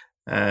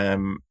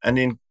 And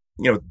in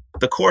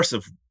the course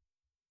of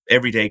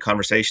everyday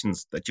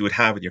conversations that you would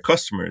have with your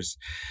customers,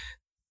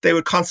 they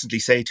would constantly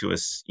say to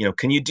us,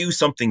 can you do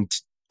something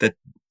that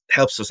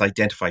helps us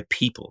identify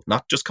people,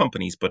 not just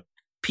companies, but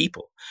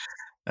people?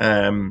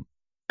 And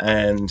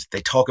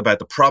they talk about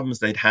the problems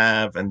they'd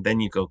have. And then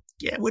you go,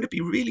 yeah, would it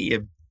be really a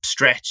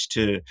stretch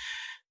to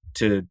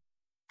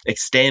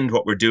extend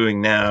what we're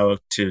doing now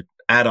to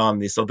add on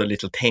this other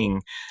little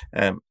thing?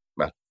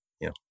 Well,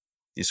 you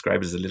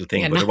describe it as a little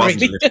thing, but it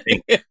wasn't really a little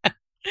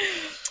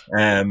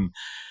thing.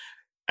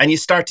 And you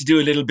start to do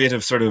a little bit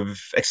of sort of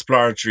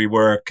exploratory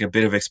work, a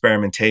bit of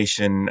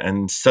experimentation,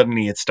 and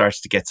suddenly it starts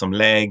to get some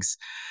legs.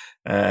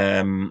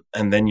 And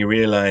then you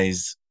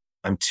realize,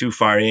 I'm too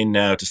far in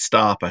now to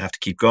stop. I have to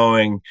keep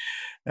going.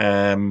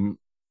 And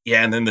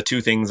then the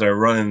two things are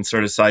running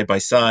sort of side by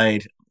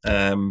side.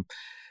 And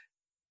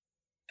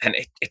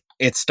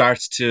it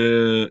starts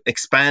to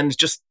expand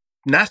just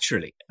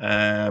naturally.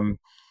 And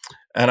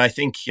I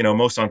think,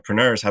 most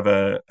entrepreneurs have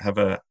a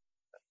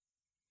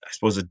I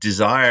suppose, a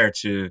desire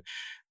to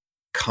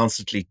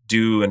constantly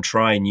do and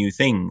try new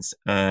things.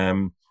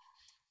 I'm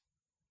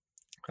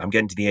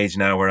getting to the age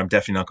now where I'm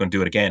definitely not going to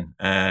do it again.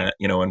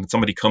 And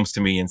somebody comes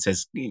to me and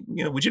says,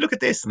 would you look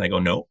at this? And I go,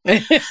 no.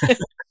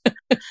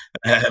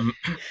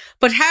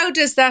 But how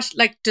does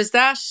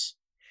that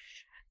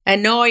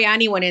annoy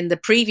anyone in the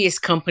previous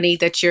company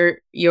that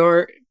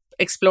you're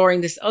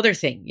exploring this other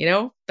thing?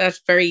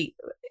 That's very,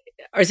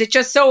 or is it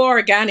just so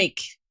organic?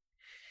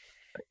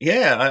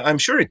 Yeah, I'm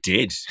sure it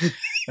did.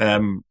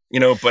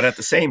 But at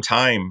the same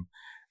time,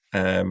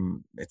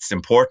 it's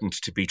important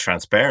to be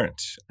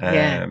transparent.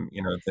 There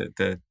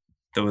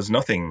was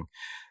nothing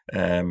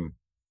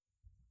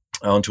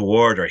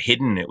untoward or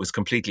hidden. It was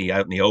completely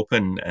out in the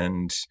open.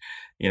 And,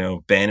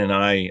 Ben and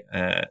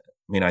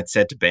I'd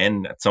said to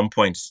Ben at some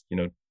point,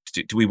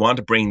 do we want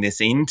to bring this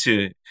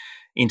into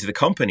the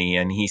company?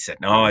 And he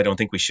said, no, I don't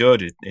think we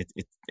should.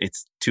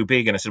 It's too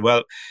big. And I said,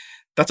 well,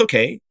 that's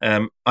okay.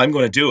 I'm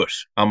going to do it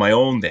on my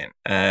own then,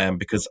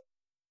 because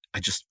I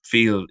just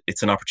feel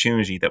it's an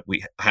opportunity that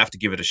we have to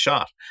give it a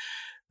shot.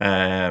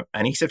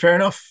 And he said, fair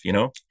enough,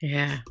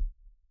 Yeah.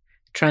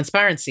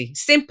 Transparency.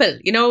 Simple.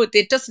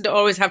 It doesn't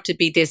always have to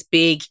be this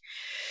big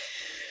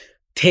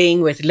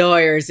thing with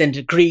lawyers and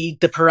agreed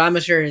the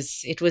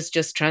parameters. It was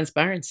just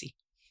transparency.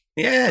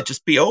 Yeah,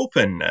 just be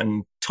open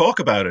and talk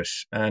about it.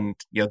 And,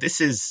 this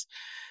is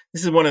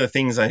one of the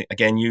things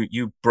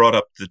you brought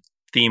up the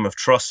theme of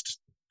trust,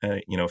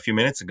 a few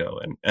minutes ago.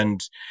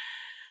 And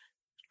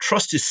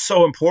trust is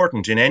so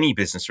important in any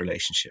business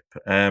relationship.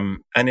 And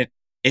it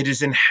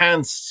is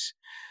enhanced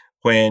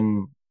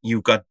when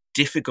you've got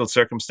difficult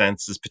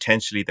circumstances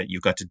potentially that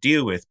you've got to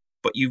deal with,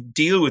 but you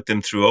deal with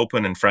them through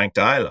open and frank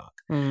dialogue.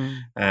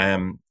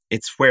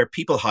 It's where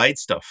people hide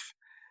stuff.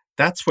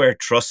 That's where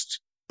trust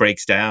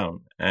breaks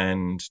down.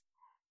 And,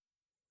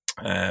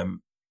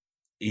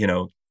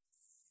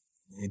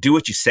 do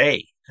what you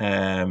say.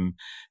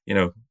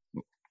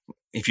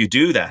 If you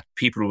do that,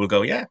 people will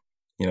go, yeah,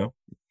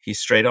 he's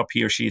straight up,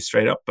 he or she is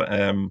straight up.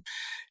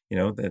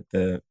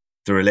 The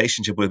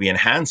relationship will be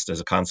enhanced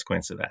as a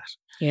consequence of that.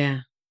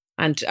 Yeah.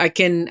 And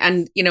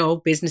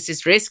business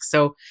is risk.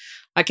 So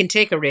I can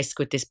take a risk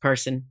with this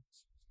person.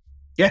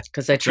 Yeah.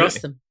 Because I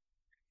trust them.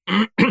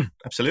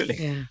 Absolutely.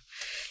 Yeah.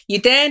 You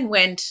then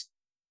went,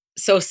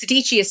 so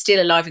Sedici is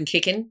still alive and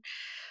kicking,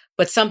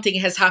 but something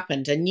has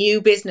happened. A new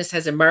business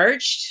has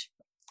emerged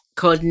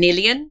called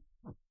Nilian,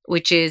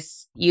 which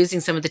is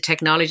using some of the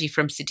technology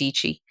from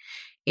Sedici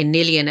in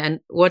Nilian. And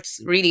what's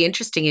really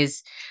interesting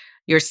is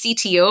your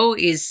CTO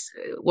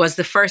was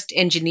the first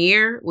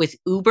engineer with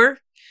Uber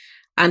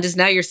and is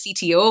now your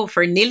CTO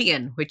for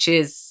Nilian, which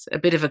is a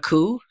bit of a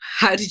coup.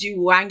 How did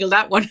you wangle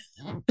that one?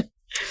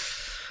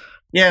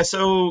 Yeah,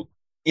 so,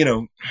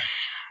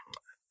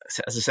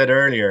 as I said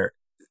earlier,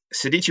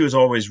 Sedici was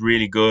always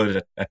really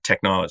good at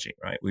technology,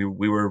 right? We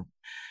were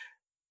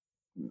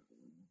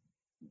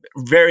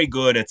very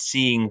good at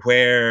seeing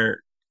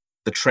where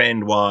the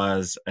trend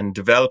was and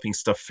developing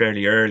stuff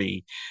fairly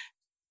early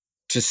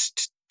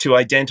just to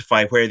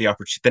identify where the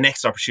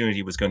next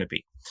opportunity was going to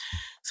be.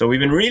 So we've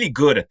been really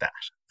good at that.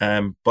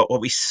 But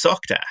what we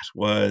sucked at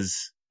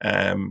was,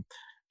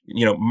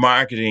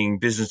 marketing,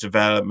 business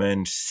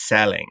development,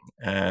 selling.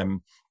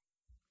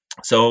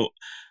 So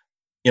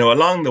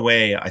along the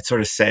way, I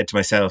sort of said to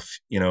myself,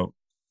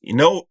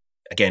 know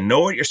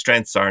what your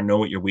strengths are, know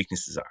what your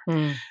weaknesses are.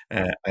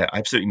 I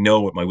absolutely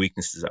know what my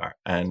weaknesses are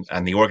and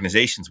the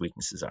organization's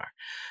weaknesses are.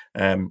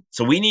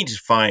 So we need to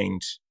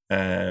find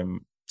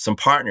some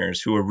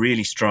partners who were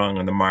really strong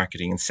on the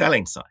marketing and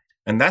selling side.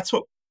 And that's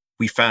what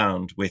we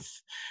found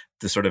with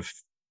the sort of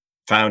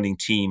founding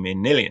team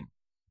in Nilian.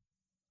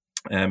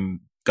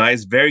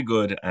 Guys very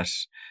good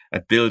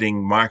at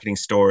building marketing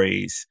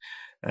stories,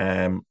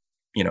 selling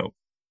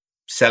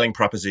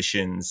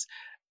propositions.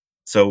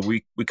 So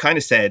we kind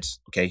of said,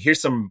 okay,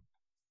 here's some,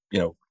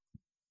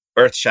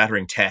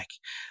 earth-shattering tech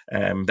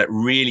that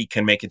really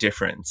can make a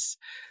difference.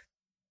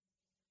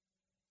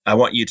 I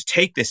want you to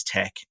take this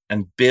tech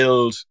and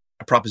build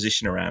a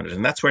proposition around it.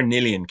 And that's where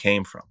Nilian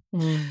came from.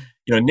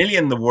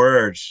 Nilian, the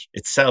word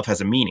itself has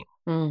a meaning.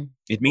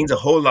 It means a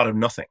whole lot of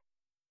nothing.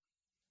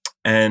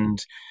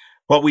 And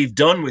what we've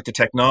done with the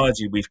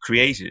technology we've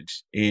created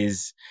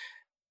is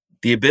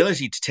the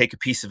ability to take a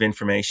piece of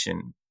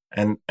information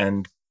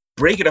and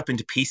break it up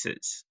into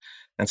pieces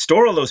and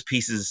store all those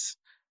pieces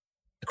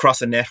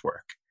across a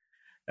network,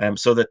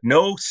 so that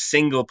no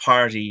single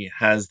party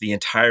has the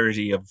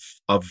entirety of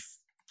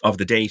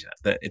the data.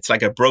 It's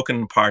like a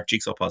broken apart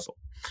jigsaw puzzle.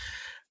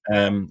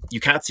 You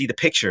can't see the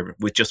picture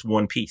with just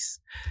one piece.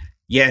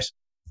 Yet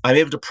I'm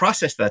able to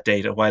process that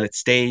data while it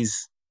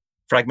stays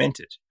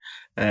fragmented,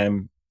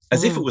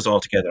 as if it was all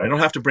together. I don't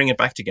have to bring it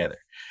back together.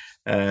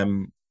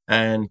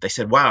 And they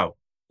said, wow,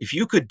 if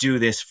you could do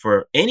this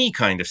for any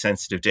kind of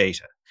sensitive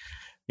data,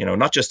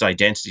 not just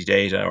identity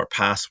data or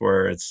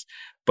passwords,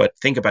 but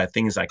think about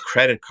things like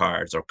credit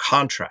cards or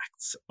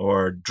contracts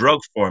or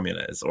drug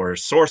formulas or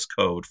source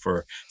code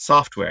for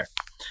software,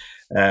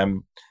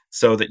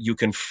 so that you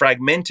can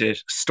fragment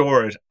it,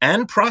 store it,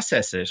 and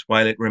process it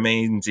while it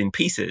remains in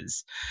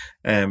pieces.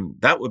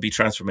 That would be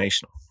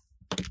transformational.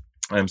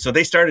 So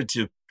they started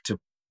to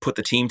put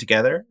the team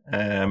together,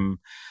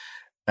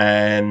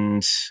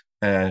 and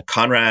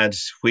Conrad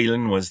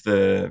Whelan was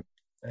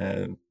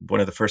one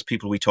of the first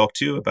people we talked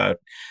to about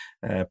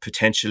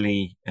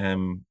potentially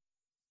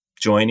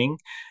joining.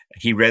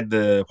 He read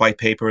the white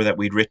paper that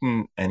we'd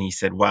written, and he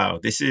said, wow,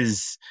 this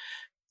is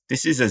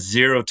a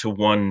 0 to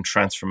 1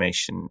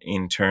 transformation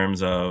in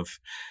terms of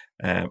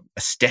a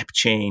step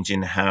change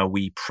in how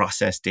we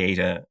process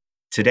data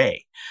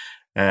today.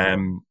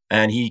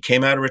 And he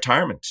came out of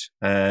retirement.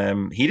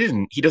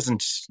 He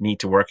doesn't need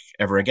to work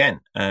ever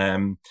again.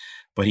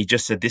 But he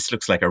just said, this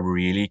looks like a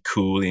really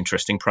cool,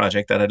 interesting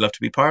project that I'd love to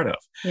be part of.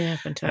 Yeah,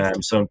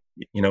 fantastic. So,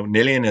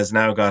 Nilian has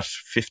now got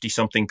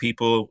 50-something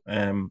people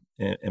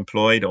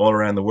employed all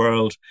around the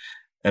world,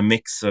 a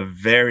mix of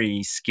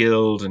very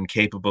skilled and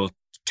capable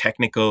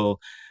technical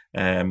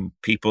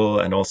people,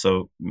 and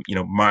also,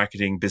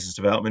 marketing, business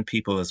development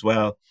people as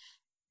well.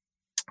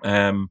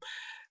 And,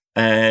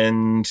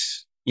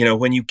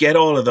 when you get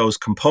all of those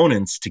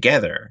components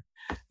together,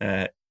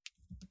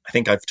 I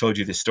think I've told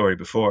you this story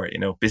before,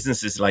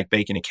 business is like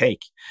baking a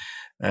cake.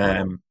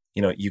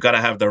 You got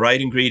to have the right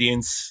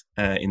ingredients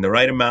in the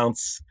right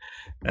amounts,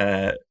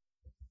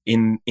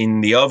 in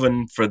the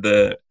oven for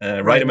the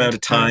right amount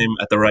of time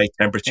at the right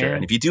temperature. Yeah.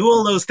 And if you do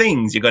all those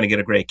things, you're going to get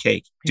a great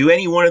cake. Do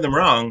any one of them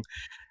wrong,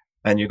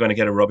 and you're going to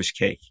get a rubbish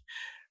cake.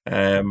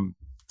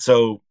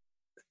 So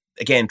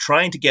again,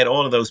 trying to get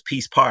all of those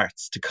piece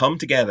parts to come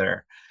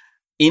together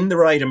in the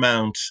right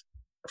amount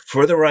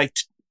for the right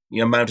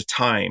amount of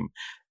time,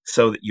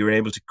 so that you're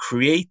able to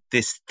create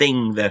this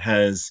thing that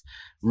has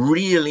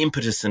real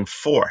impetus and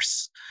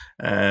force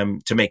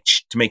to make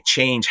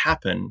change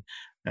happen,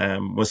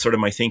 was sort of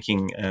my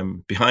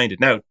thinking behind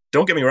it. Now,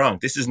 don't get me wrong,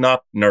 this is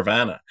not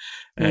nirvana.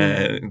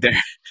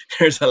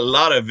 There's a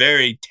lot of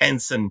very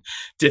tense and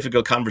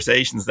difficult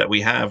conversations that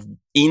we have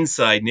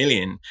inside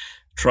Nilian,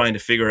 trying to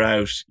figure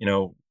out,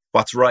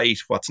 what's right,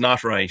 what's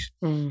not right.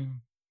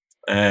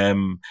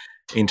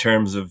 In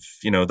terms of,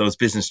 those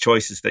business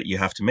choices that you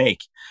have to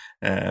make,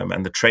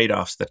 and the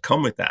trade-offs that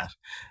come with that.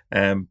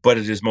 But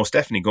it is most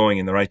definitely going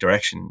in the right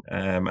direction.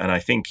 And I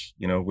think,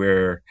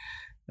 we're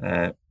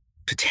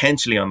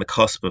potentially on the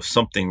cusp of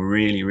something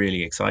really,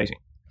 really exciting.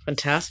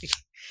 Fantastic.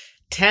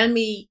 Tell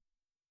me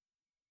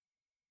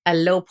a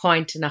low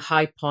point and a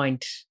high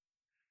point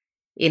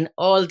in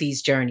all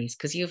these journeys,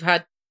 because you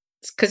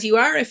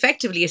are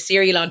effectively a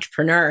serial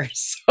entrepreneur.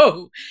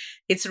 So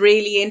it's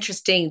really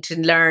interesting to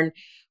learn,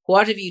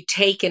 what have you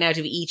taken out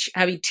of each?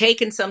 Have you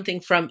taken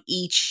something from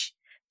each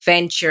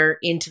venture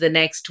into the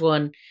next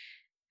one?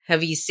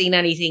 Have you seen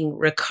anything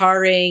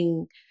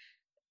recurring?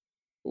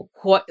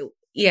 High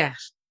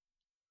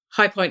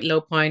point,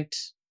 low point,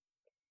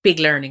 big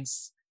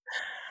learnings.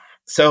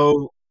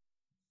 So,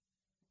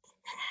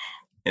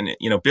 and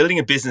building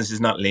a business is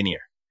not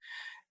linear.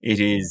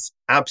 It is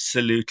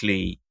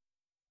absolutely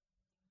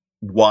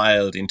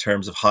wild in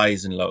terms of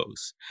highs and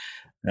lows.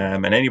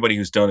 And anybody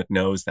who's done it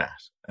knows that.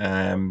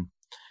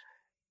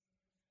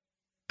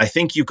 I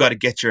think you've got to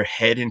get your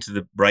head into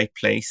the right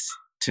place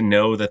to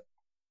know that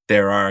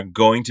there are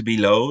going to be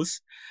lows,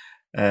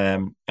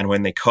 and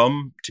when they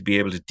come, to be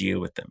able to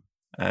deal with them.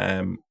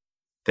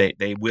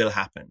 They will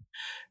happen.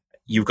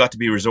 You've got to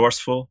be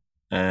resourceful.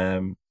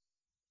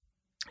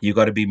 You've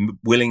got to be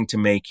willing to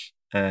make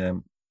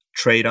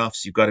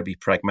trade-offs. You've got to be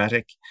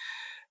pragmatic.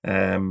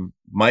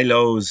 My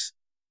lows,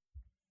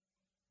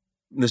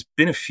 there's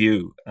been a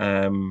few.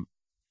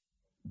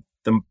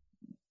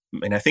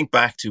 and I think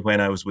back to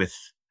when I was with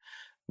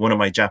one of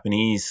my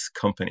Japanese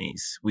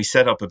companies. We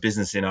set up a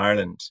business in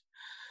Ireland.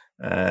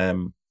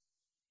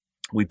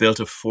 We built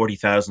a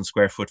 40,000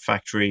 square foot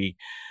factory.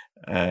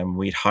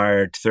 We'd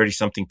hired 30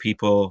 something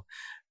people.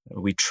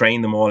 We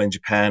trained them all in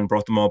Japan,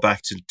 brought them all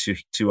back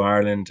to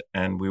Ireland.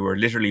 And we were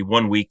literally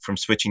 1 week from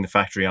switching the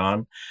factory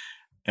on.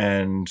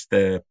 And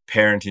the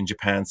parent in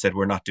Japan said,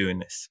 we're not doing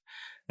this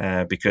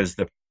because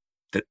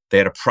they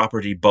had a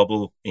property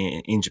bubble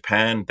in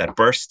Japan that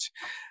burst.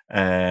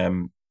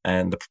 And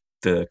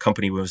the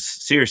company was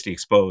seriously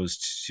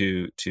exposed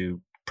to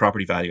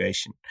property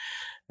valuation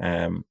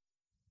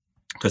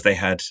because they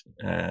had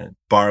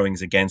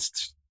borrowings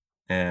against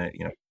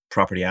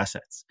property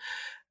assets.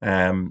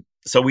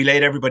 So we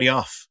laid everybody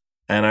off.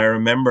 And I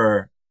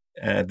remember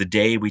the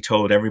day we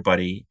told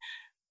everybody,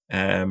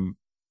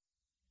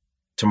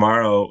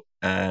 tomorrow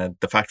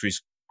the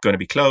factory's going to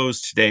be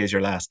closed. Today is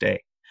your last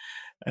day.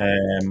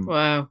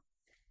 Wow.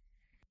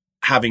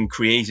 Having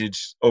created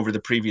over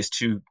the previous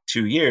two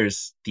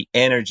years, the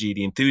energy,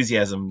 the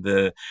enthusiasm,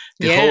 the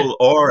whole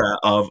aura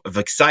of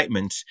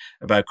excitement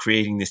about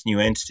creating this new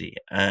entity.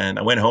 And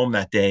I went home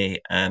that day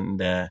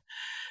and, I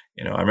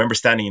remember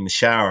standing in the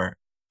shower,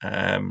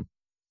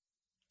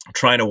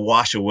 trying to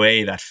wash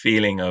away that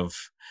feeling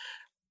of,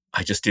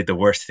 I just did the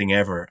worst thing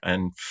ever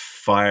and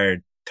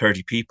fired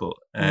 30 people.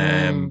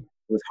 It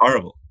was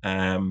horrible.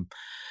 But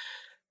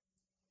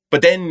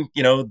then,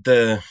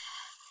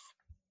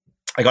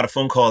 I got a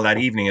phone call that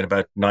evening at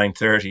about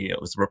 9:30.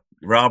 It was,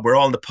 Rob, we're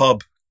all in the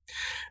pub.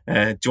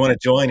 Do you want to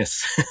join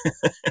us?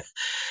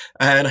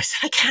 And I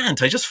said, I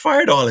can't. I just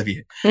fired all of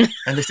you.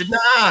 And they said,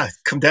 nah,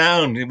 come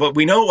down. But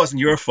we know it wasn't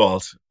your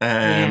fault.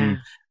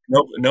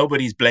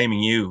 Nobody's blaming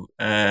you.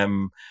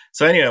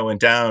 So anyway, I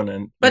went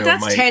down. But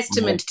that's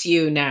testament to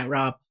you now,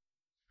 Rob.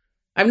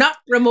 I'm not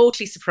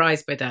remotely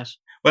surprised by that.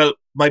 Well,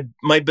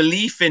 my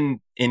belief in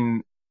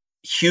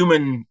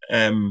human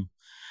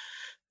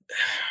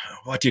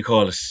what do you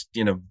call it?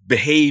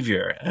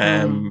 Behavior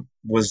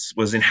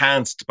was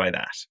enhanced by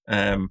that.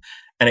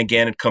 And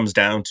again, it comes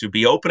down to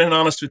be open and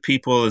honest with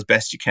people as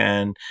best you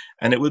can,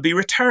 and it will be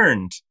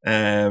returned,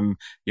 when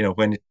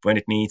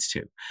it needs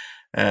to.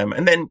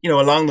 And then,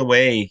 along the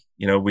way,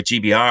 with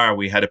GBR,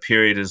 we had a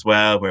period as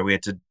well where we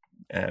had to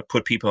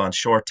put people on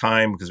short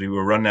time because we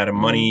were running out of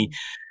money.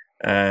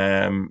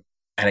 And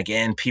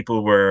again,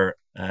 people were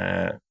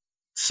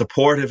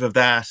supportive of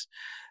that.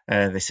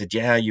 They said,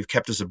 yeah, you've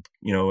kept us,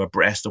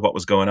 abreast of what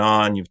was going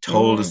on. You've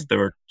told us there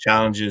were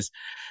challenges.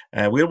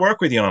 We'll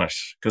work with you on it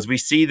because we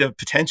see the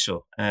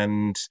potential.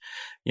 And,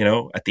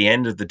 at the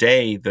end of the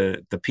day,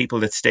 the people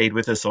that stayed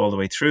with us all the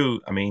way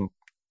through, I mean,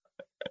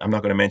 I'm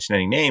not going to mention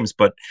any names,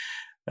 but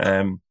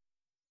one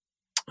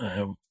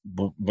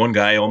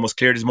guy almost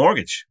cleared his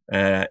mortgage,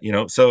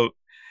 so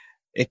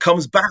it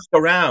comes back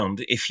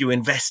around if you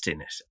invest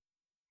in it.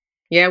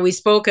 Yeah, I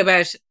spoke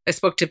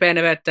to Ben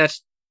about that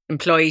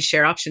employee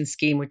share option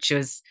scheme, which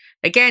was,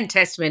 again,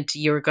 testament to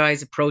your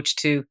guys' approach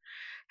to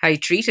how you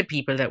treated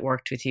people that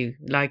worked with you.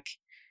 Like,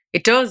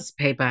 it does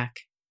pay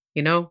back,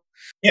 Yeah,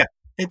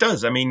 it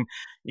does. I mean,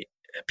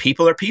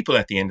 people are people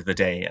at the end of the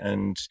day.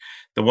 And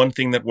the one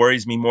thing that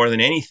worries me more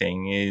than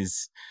anything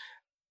is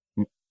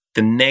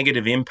the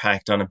negative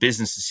impact on a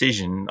business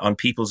decision on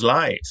people's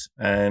lives.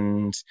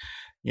 And,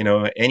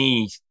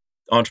 any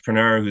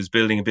entrepreneur who's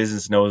building a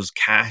business knows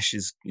cash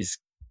is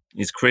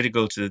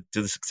critical to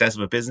the success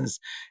of a business.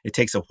 It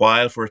takes a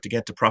while for it to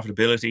get to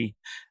profitability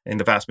in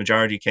the vast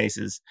majority of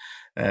cases.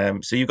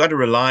 So you've got to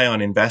rely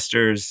on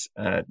investors,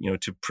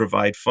 to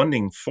provide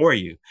funding for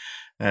you.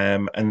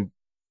 And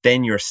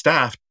then your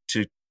staff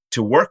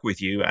to work with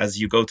you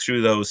as you go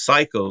through those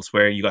cycles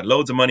where you got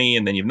loads of money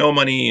and then you've no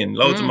money and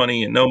loads of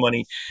money and no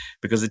money,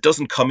 because it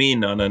doesn't come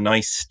in on a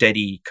nice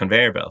steady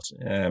conveyor belt.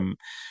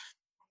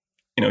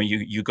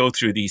 You go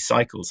through these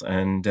cycles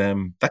and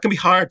that can be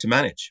hard to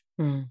manage.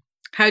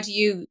 How do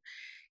you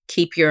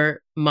keep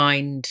your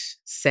mind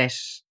set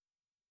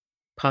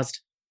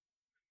positive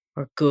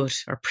or good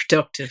or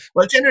productive?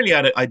 Well, generally,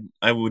 I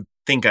would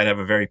think I'd have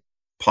a very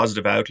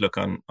positive outlook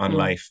on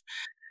life.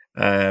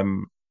 I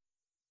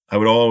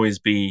would always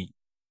be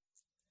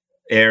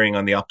erring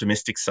on the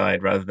optimistic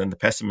side rather than the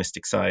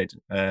pessimistic side.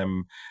 I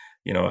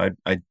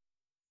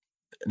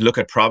look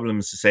at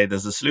problems to say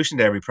there's a solution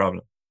to every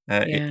problem.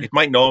 It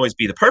mightn't always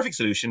be the perfect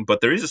solution,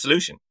 but there is a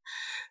solution.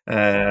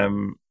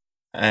 And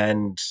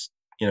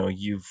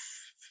you've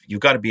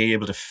got to be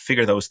able to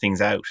figure those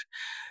things out.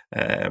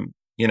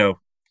 MacGyver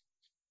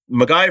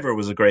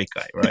was a great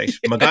guy, right?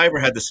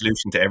 MacGyver had the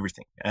solution to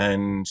everything.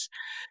 And,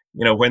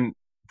 when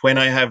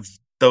I have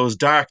those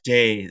dark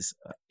days,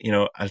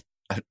 this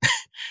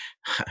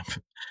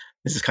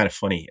is kind of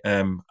funny.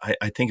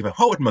 I think about,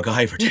 what would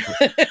MacGyver do?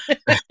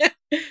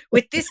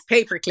 With this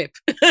paperclip.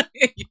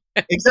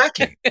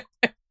 Exactly.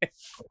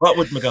 What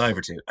would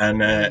MacGyver do?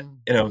 And,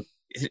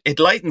 it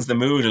lightens the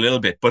mood a little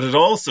bit, but it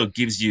also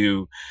gives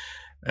you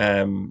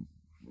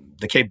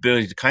the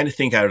capability to kind of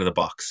think out of the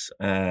box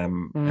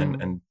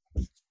and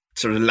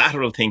sort of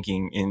lateral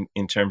thinking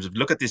in terms of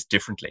look at this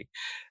differently.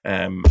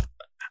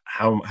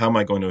 how am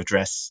I going to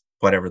address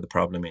whatever the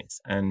problem is?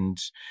 And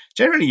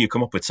generally you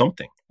come up with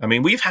something. I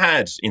mean, we've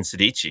had in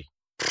Sedici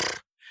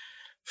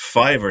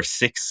 5 or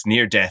 6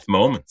 near-death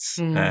moments,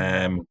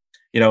 and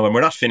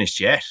we're not finished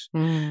yet.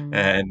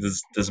 And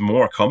there's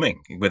more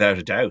coming, without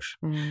a doubt.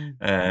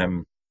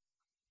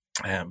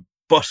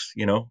 But,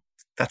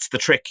 that's the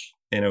trick,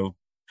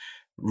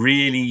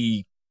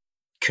 really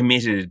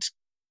committed,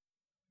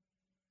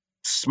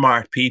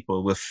 smart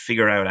people will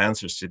figure out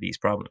answers to these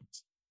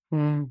problems.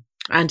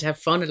 And have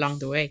fun along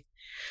the way.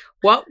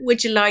 What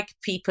would you like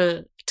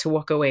people to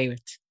walk away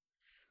with?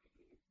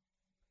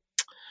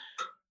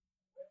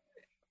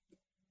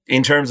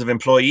 In terms of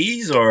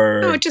employees, or?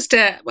 No, just,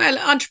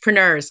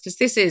 entrepreneurs, because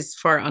this is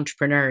for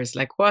entrepreneurs.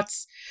 Like, what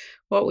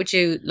would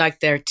you like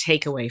their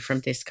takeaway from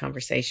this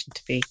conversation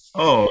to be?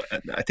 Oh,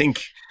 I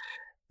think,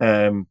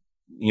 your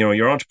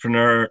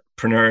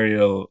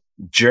entrepreneurial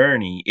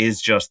journey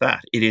is just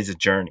that. It is a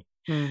journey.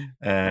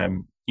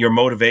 Your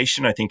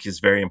motivation, I think, is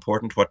very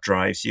important. What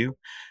drives you?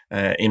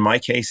 In my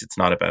case, it's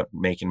not about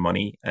making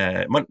money.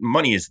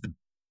 Money is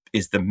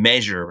the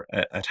measure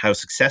at how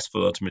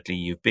successful ultimately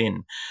you've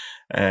been,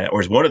 or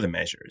is one of the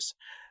measures.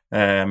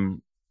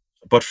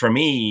 But for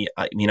me,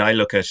 I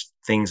look at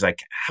things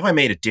like, have I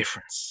made a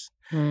difference?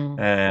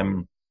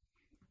 Have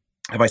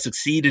I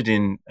succeeded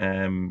in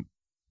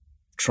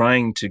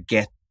trying to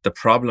get the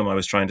problem I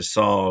was trying to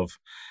solve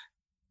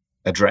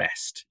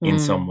addressed in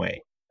some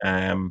way?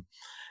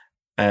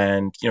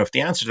 And if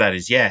the answer to that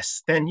is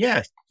yes, then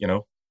yeah,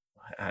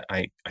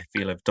 I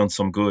feel I've done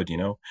some good.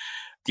 You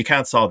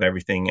can't solve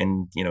everything,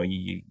 and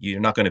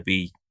you're not going to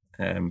be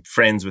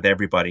friends with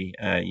everybody.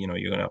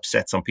 You're going to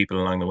upset some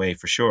people along the way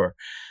for sure.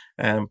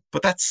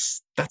 But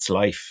that's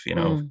life.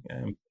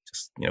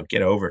 Just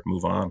get over it,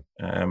 move on.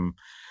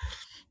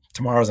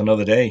 Tomorrow's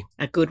another day.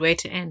 A good way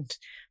to end.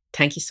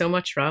 Thank you so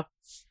much, Rob.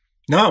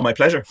 No, my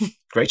pleasure.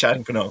 Great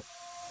chatting, Fionnuala.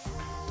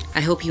 I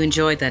hope you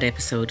enjoyed that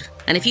episode.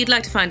 And if you'd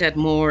like to find out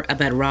more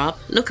about Rob,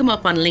 look him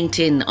up on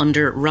LinkedIn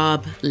under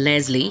Rob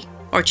Leslie,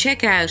 or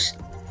check out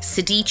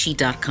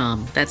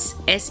Sedici.com. That's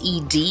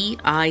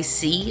SEDICII.com.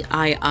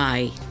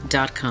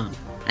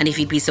 And if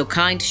you'd be so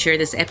kind to share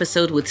this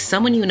episode with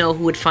someone you know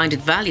who would find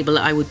it valuable,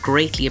 I would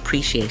greatly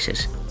appreciate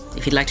it.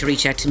 If you'd like to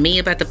reach out to me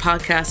about the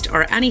podcast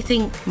or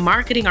anything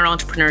marketing or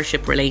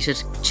entrepreneurship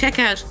related, check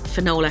out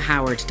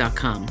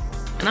FionnolaHoward.com.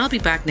 And I'll be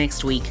back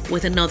next week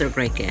with another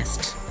great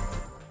guest.